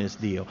required in this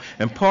deal.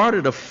 And part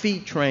of the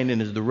feet training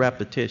is the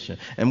repetition.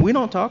 And we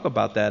don't talk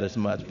about that as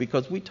much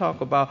because we'll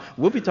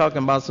be talking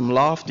about some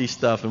lofty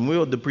stuff, and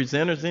the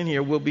presenters in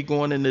here will be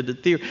going into the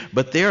theory.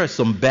 But there are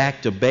some back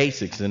to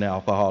basics in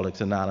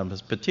Alcoholics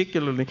Anonymous,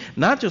 particularly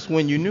not just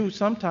when you knew,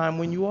 sometime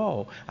when you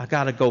old. I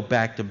got to go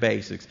back to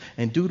basics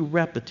and do the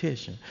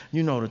repetition.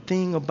 You know, the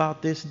thing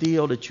about this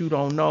deal that you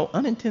don't know,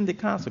 unintended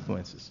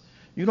consequences.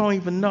 You don't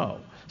even know.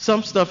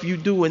 Some stuff you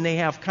do and they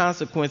have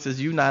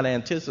consequences you're not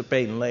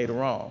anticipating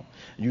later on.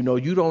 You know,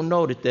 you don't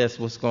know that that's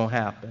what's going to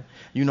happen.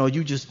 You know,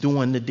 you just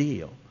doing the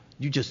deal.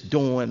 You just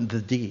doing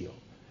the deal.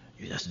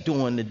 You're just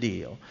doing the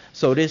deal.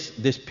 So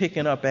this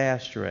picking up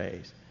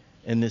ashtrays,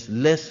 and this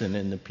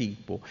listening to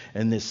people,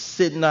 and this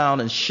sitting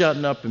down and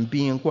shutting up and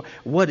being quiet,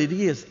 what it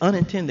is,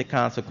 unintended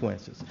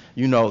consequences.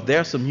 You know,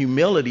 there's some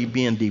humility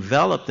being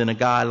developed in a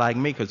guy like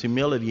me, because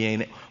humility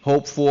ain't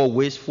hoped for,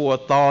 wished for,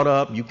 thought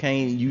up. It's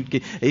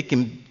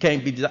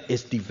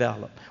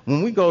developed.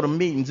 When we go to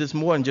meetings, it's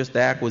more than just the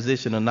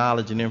acquisition of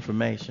knowledge and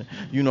information.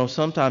 You know,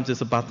 sometimes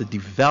it's about the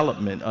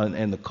development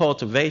and the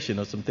cultivation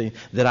of some things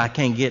that I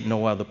can't get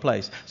no other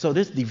place. So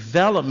this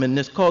development,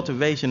 this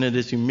cultivation of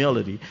this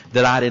humility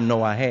that I didn't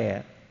know I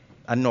had,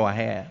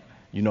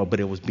 you know, but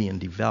it was being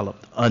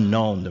developed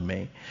unknown to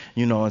me.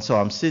 You know, and so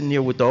I'm sitting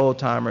here with the old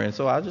timer, and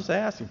so I just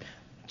asked him,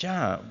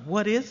 John,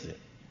 what is it?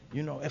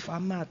 You know, if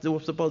I'm not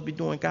supposed to be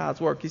doing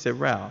God's work? He said,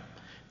 Ralph,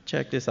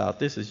 check this out.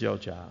 This is your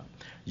job.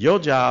 Your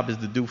job is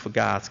to do for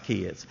God's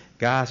kids.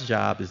 God's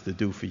job is to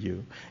do for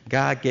you.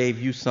 God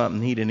gave you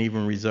something he didn't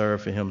even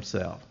reserve for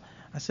himself.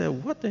 I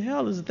said, what the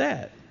hell is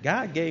that?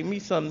 God gave me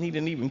something he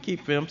didn't even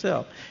keep for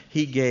himself.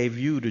 He gave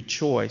you the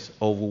choice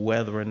over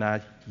whether or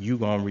not you're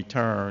going to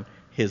return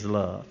his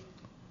love.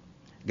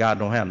 God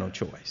don't have no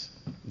choice.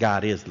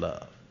 God is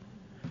love.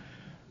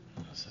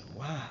 I said,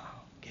 wow,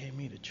 gave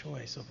me the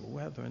choice over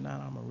whether or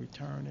not I'm going to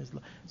return his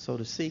love. So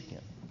the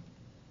seeking.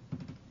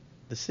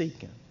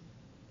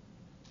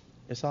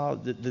 It's all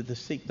the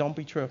seek. Don't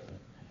be tripping.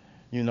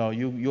 You know,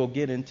 you'll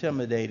get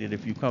intimidated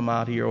if you come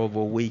out here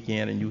over a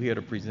weekend and you hear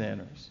the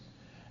presenters.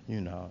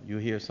 You know, you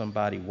hear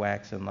somebody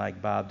waxing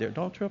like Bob there.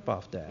 Don't trip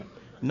off that.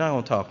 You're not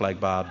going to talk like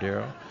Bob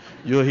Darrell.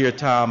 You'll hear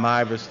Tom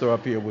Ivers throw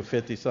up here with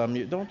 50-something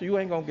years. You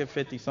ain't going to get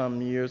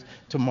 50-something years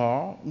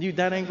tomorrow.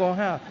 That ain't going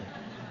to happen.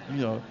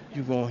 You're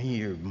going to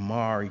hear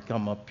Mari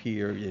come up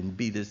here and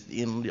be this,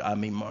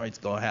 Mari's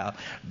going to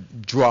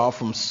draw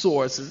from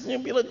sources. And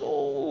you'll be like,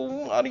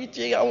 oh, Marty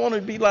G, I want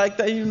to be like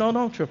that.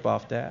 Don't trip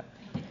off that.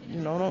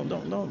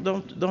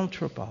 Don't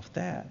trip off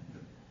that.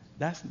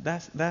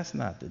 That's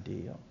not the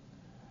deal.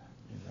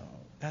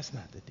 That's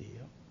not the deal.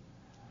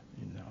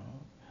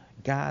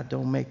 God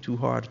don't make too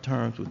hard of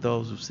terms with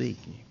those who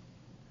seek Him.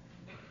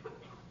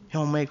 He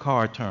don't make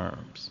hard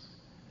terms.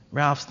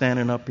 Ralph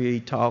standing up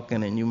here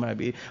talking, and you might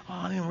be,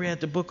 I didn't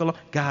read the book alone.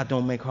 God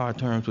don't make hard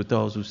terms with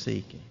those who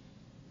seek Him.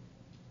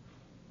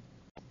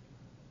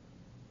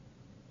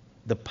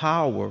 The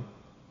power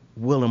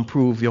will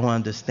improve your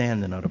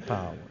understanding of the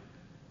power.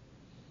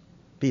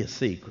 Be a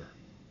seeker.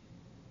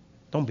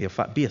 Don't be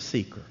be a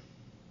seeker.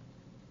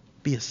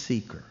 Be a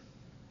seeker.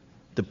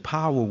 The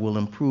power will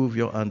improve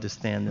your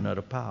understanding of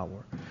the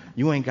power.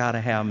 You ain't got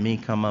to have me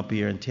come up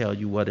here and tell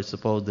you what it's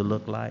supposed to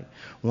look like.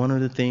 One of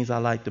the things I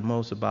like the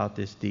most about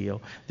this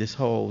deal, this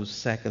whole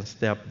second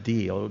step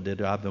deal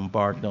that I've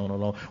embarked on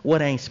alone,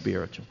 what ain't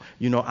spiritual?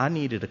 I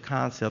needed a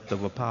concept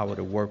of a power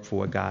to work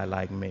for a guy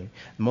like me.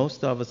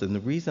 Most of us, and the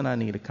reason I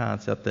need a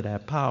concept of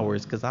that power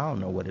is because I don't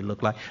know what it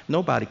looked like.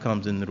 Nobody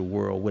comes into the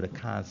world with a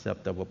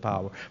concept of a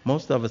power.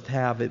 Most of us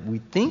have it, we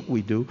think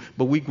we do,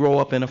 but we grow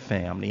up in a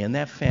family, and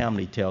that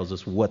family tells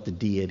us what the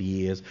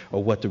deity is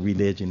or what the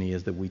religion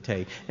is that we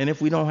take. And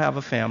if we don't have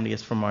a family,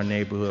 it's from our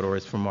neighborhood or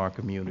it's from our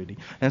community.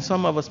 And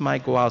some of us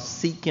might go out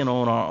seeking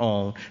on our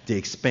own to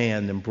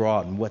expand and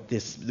broaden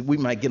we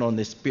might get on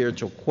this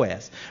spiritual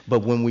quest.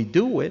 But when we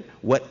do it,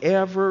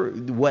 whatever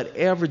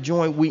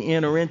joint we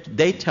enter into,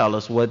 they tell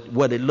us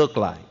what it looked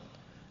like.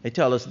 They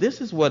tell us this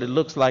is what it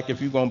looks like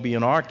if you're going to be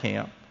in our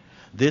camp.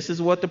 This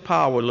is what the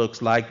power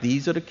looks like.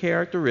 These are the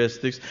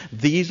characteristics.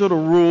 These are the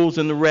rules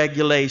and the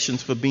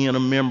regulations for being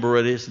a member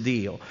of this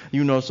deal.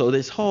 So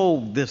this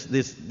whole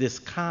this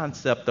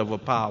concept of a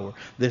power,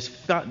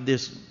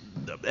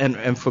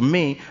 and for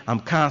me,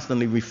 I'm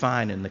constantly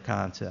refining the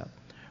concept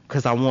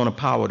because I want a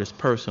power that's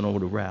personal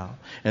to Ralph.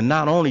 And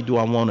not only do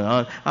I want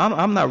to,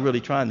 I'm not really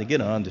trying to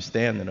get an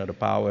understanding of the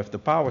power. If the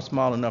power's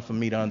small enough for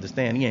me to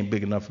understand, He ain't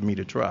big enough for me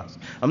to trust.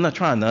 I'm not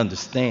trying to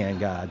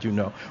understand God,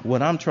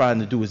 What I'm trying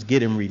to do is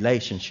get in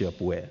relationship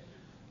with.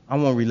 I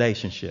want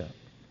relationship.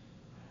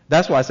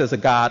 That's why it says a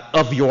God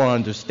of your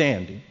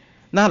understanding.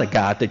 Not a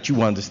God that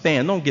you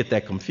understand. Don't get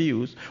that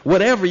confused.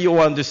 Whatever your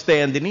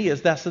understanding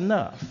is, that's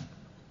enough.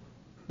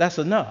 That's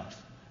enough.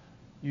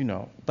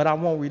 But I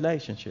want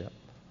relationship.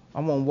 I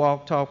want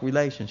walk, talk,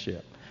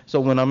 relationship. So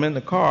when I'm in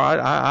the car,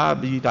 I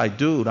be like,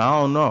 dude, I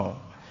don't know.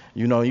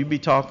 You be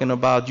talking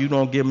about you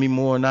don't give me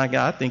more than I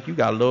got. I think you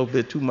got a little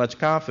bit too much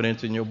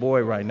confidence in your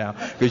boy right now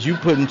because you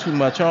putting too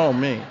much on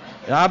me.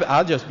 And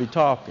I'll just be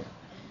talking.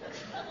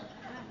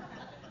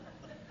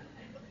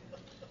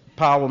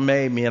 Power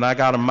made me, and I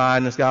got a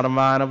mind that's got a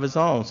mind of its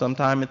own.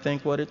 Sometimes it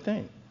think what it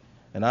think.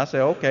 And I say,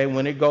 okay,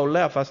 when it go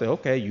left, I say,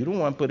 okay, you don't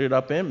want to put it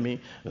up in me.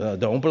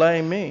 Don't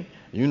blame me.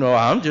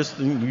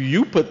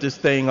 You put this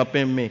thing up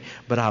in me.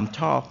 But I'm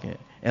talking,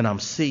 and I'm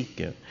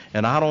seeking,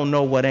 and I don't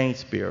know what ain't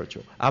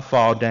spiritual. I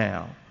fall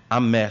down.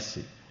 I'm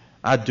messy.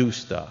 I do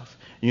stuff.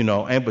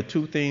 But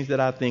two things that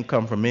I think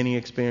come from any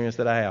experience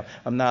that I have.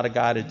 I'm not a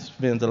guy that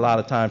spends a lot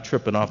of time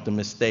tripping off the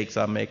mistakes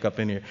I make up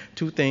in here.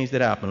 Two things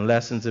that happen,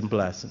 lessons and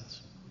blessings.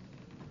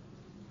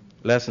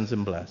 Lessons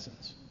and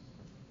blessings.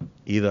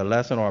 Either a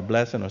lesson or a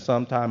blessing, or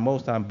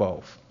most time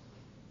both.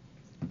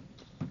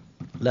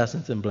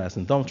 Lessons and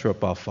blessings. Don't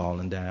trip off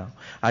falling down.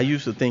 I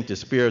used to think the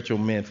spiritual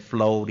meant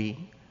floaty,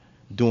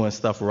 doing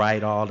stuff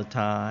right all the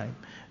time,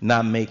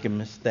 not making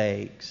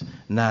mistakes,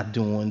 not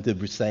doing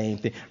the same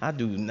thing. I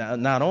do.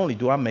 Not only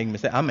do I make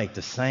mistakes, I make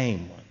the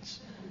same ones.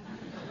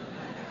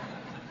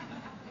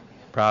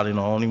 Probably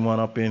the only one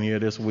up in here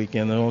this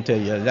weekend. I don't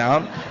tell you.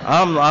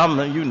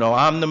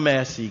 I'm the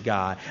messy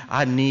guy.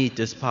 I need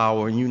this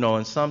power,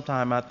 and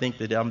sometimes I think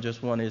that I'm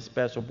just one of his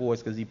special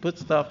boys because he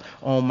puts stuff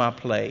on my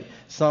plate.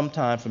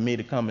 Sometimes for me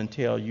to come and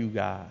tell you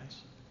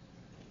guys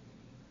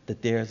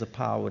that there's a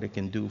power that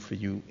can do for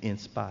you in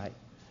spite,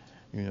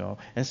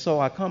 And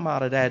so I come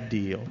out of that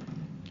deal.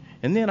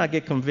 And then I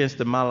get convinced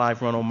that my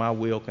life run on my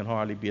will can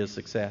hardly be a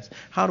success.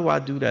 How do I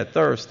do that?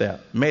 Third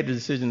step, made the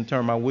decision to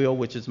turn my will,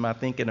 which is my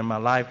thinking in my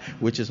life,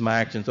 which is my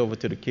actions, over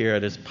to the care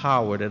of this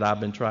power that I've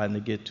been trying to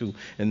get to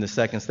in the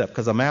second step.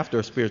 Because I'm after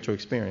a spiritual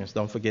experience.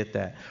 Don't forget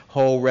that.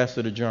 Whole rest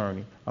of the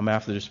journey, I'm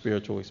after the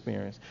spiritual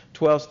experience.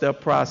 12-step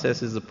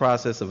process is a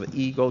process of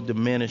ego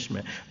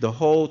diminishment. The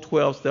whole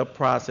 12-step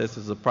process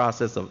is a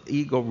process of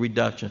ego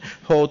reduction.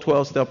 Whole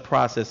 12-step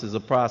process is a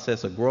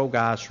process of grow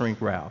God,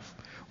 shrink Ralph.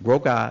 Grow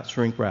God,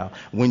 shrink Ralph.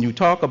 When you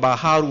talk about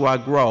how do I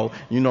grow,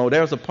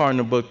 there's a part in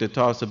the book that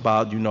talks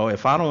about,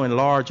 if I don't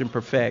enlarge and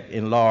perfect,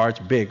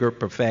 enlarge, bigger,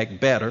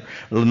 perfect, better,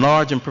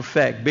 enlarge and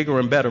perfect,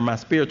 bigger and better my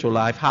spiritual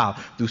life, how?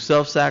 Through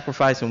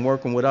self-sacrifice and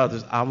working with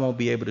others, I won't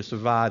be able to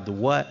survive the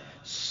what?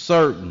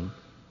 Certain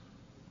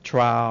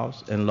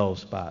trials, and low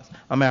spots.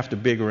 I'm after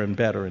bigger and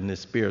better in this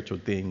spiritual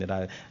thing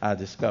that I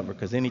discovered,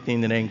 because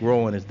anything that ain't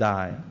growing is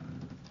dying.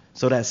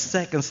 So that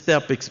second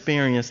step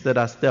experience that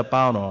I step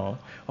out on,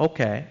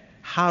 okay,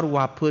 how do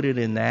I put it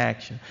into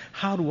action?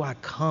 How do I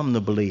come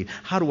to believe?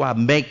 How do I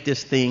make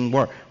this thing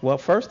work? Well,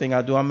 first thing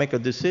I do, I make a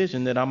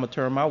decision that I'm going to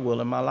turn my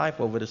will and my life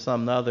over to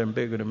something other and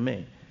bigger than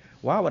me.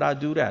 Why would I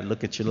do that?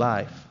 Look at your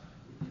life.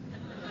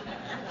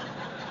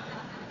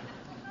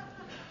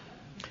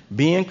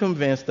 Being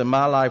convinced that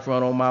my life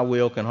run on my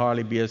will can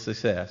hardly be a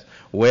success.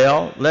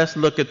 Well, let's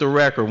look at the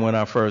record when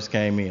I first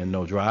came in.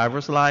 No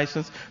driver's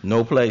license,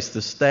 no place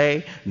to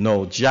stay,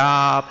 no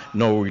job,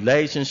 no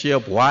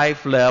relationship,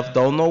 wife left,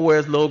 don't know where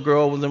his little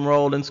girl was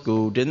enrolled in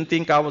school, didn't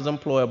think I was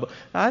employable.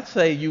 I'd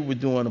say you were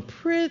doing a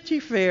pretty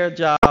fair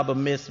job of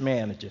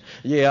mismanaging.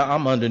 Yeah,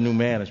 I'm under new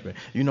management.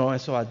 And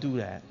so I do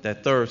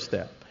that third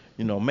step.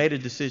 Made a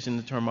decision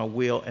to turn my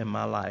will and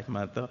my life,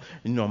 my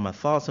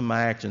thoughts and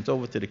my actions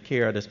over to the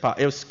care of this power.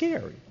 It was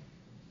scary.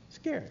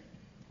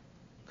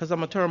 Because I'm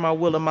going to turn my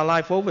will and my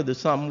life over to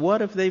something.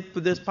 What if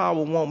this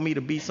power want me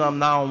to be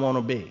something I don't want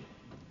to be?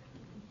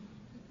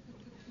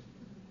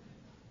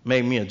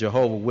 Make me a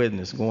Jehovah's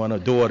Witness going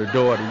door to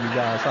door to you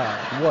guys'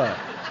 house. What?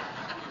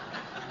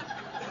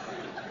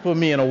 Put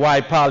me in a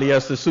white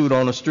polyester suit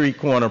on a street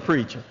corner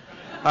preaching.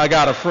 I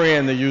got a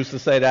friend that used to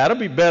say, that'll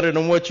be better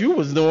than what you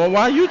was doing.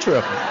 Why you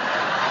tripping?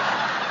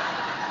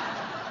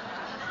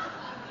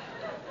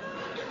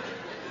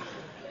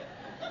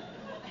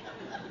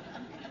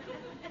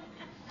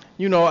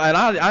 And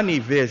I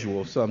need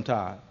visuals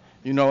sometimes.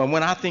 And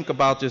when I think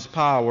about this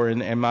power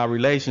and my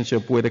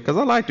relationship with it, because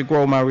I like to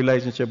grow my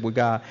relationship with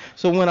God.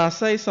 So when I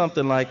say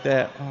something like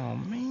that, oh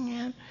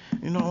man,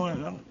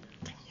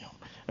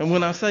 and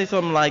when I say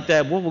something like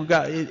that, what will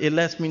God? It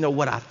lets me know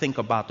what I think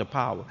about the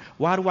power.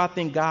 Why do I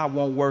think God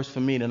wants worse for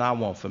me than I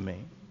want for me?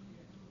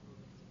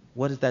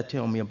 What does that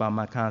tell me about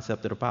my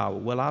concept of the power?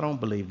 Well, I don't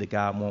believe that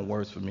God wants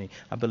worse for me.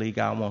 I believe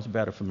God wants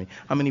better for me.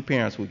 How many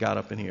parents we got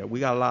up in here?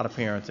 We got a lot of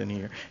parents in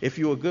here. If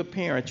you're a good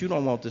parent, you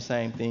don't want the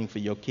same thing for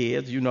your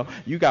kids.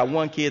 You got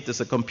one kid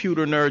that's a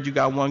computer nerd. You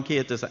got one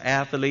kid that's an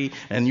athlete.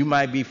 And you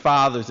might be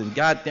fathers and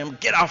goddamn,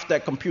 get off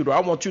that computer. I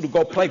want you to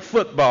go play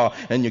football.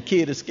 And your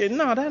kid is scared.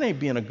 No, that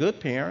ain't being a good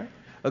parent.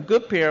 A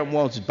good parent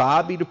wants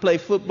Bobby to play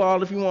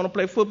football if you want to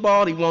play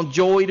football. He wants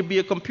Joey to be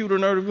a computer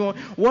nerd if you want.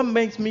 What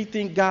makes me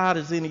think God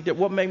is any different?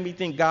 What makes me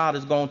think God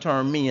is going to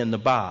turn me into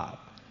Bob?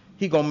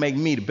 He going to make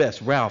me the best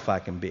Ralph I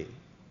can be.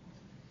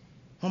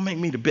 What make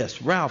me the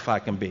best Ralph I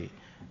can be?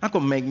 Not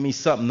going to make me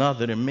something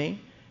other than me.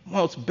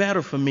 Wants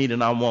better for me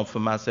than I want for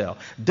myself.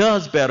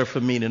 Does better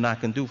for me than I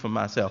can do for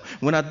myself.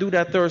 When I do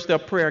that third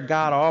step prayer,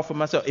 God, I offer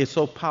myself. It's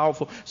so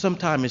powerful.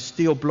 Sometimes it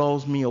still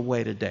blows me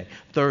away today.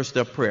 Third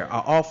step prayer. I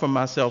offer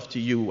myself to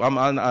you.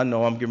 I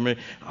know I'm getting ready.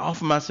 I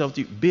offer myself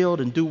to you.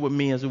 Build and do with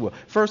me as it will.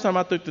 First time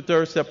I took the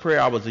third step prayer,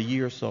 I was a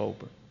year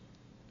sober.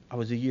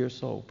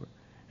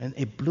 And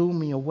it blew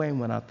me away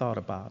when I thought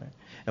about it.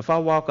 If I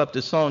walk up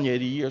to Sonia,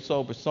 the year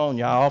sober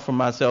Sonia, I offer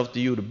myself to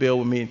you to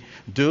build with me.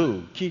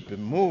 Dude, keep it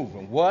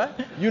moving. What?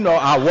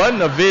 I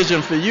wasn't a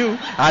vision for you.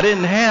 I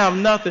didn't have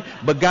nothing.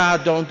 But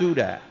God don't do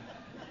that.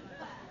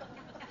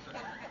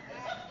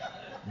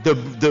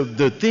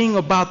 The thing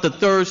about the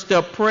third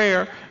step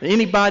prayer,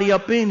 anybody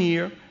up in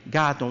here,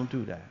 God don't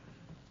do that.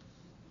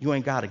 You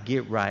ain't got to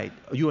get right.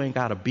 You ain't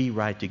got to be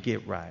right to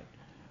get right.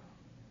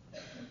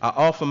 I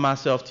offer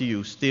myself to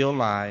you, still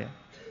lying.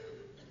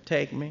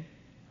 Take me.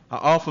 I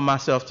offer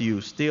myself to you,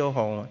 still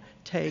holding.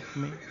 Take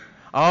me.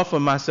 I offer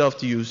myself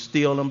to you,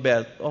 still in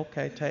bed.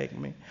 Okay, take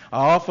me. I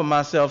offer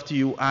myself to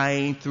you. I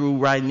ain't through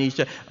writing these.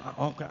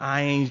 Okay,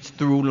 I ain't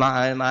through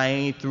lying. I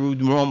ain't through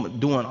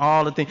doing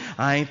all the things.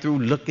 I ain't through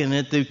looking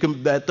at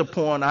the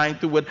porn. I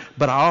ain't through it.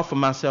 But I offer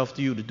myself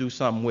to you to do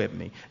something with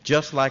me,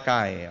 just like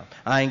I am.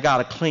 I ain't got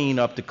to clean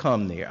up to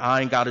come there.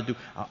 I ain't got to do.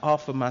 I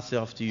offer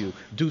myself to you.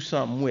 Do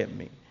something with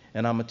me.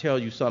 And I'm going to tell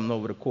you something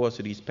over the course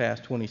of these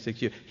past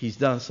 26 years. He's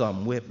done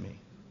something with me.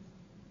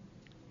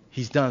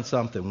 He's done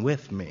something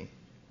with me.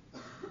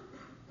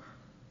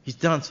 He's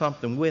done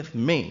something with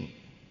me.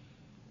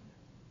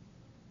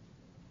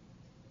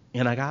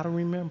 And I got to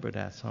remember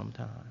that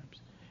sometimes.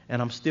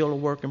 And I'm still a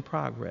work in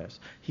progress.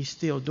 He's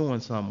still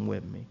doing something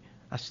with me.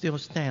 I still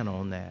stand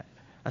on that.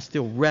 I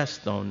still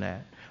rest on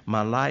that.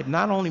 My life,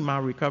 not only my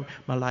recovery,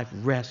 my life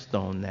rests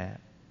on that.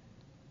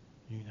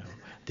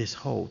 This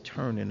whole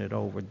turning it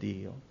over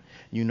deal.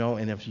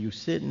 And if you're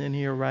sitting in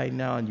here right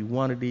now and you're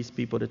one of these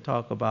people to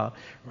talk about,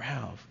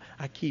 Ralph,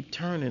 I keep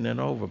turning it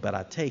over, but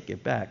I take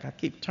it back. I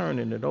keep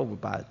turning it over,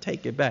 but I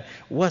take it back.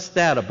 What's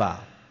that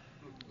about?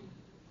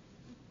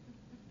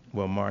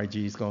 Well, Mari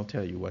G's going to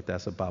tell you what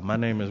that's about. My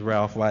name is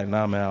Ralph White, and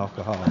I'm an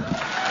alcoholic.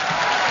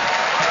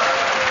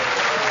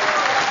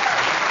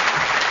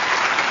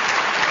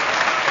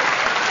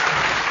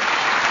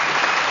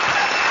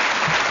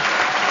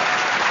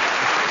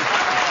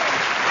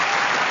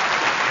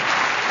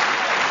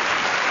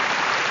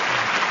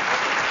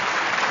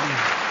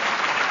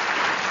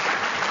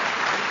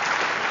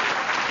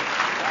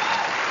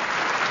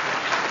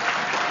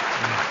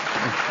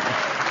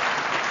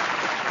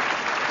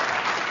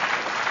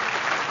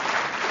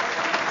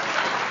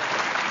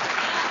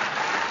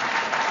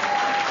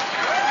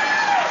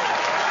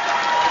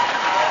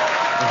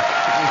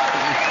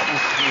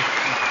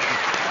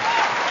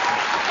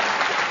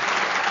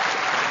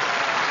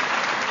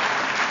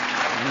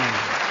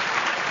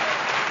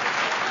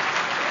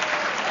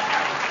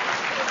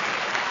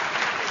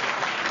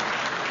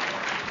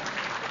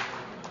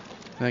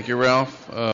 Thank you, Ralph.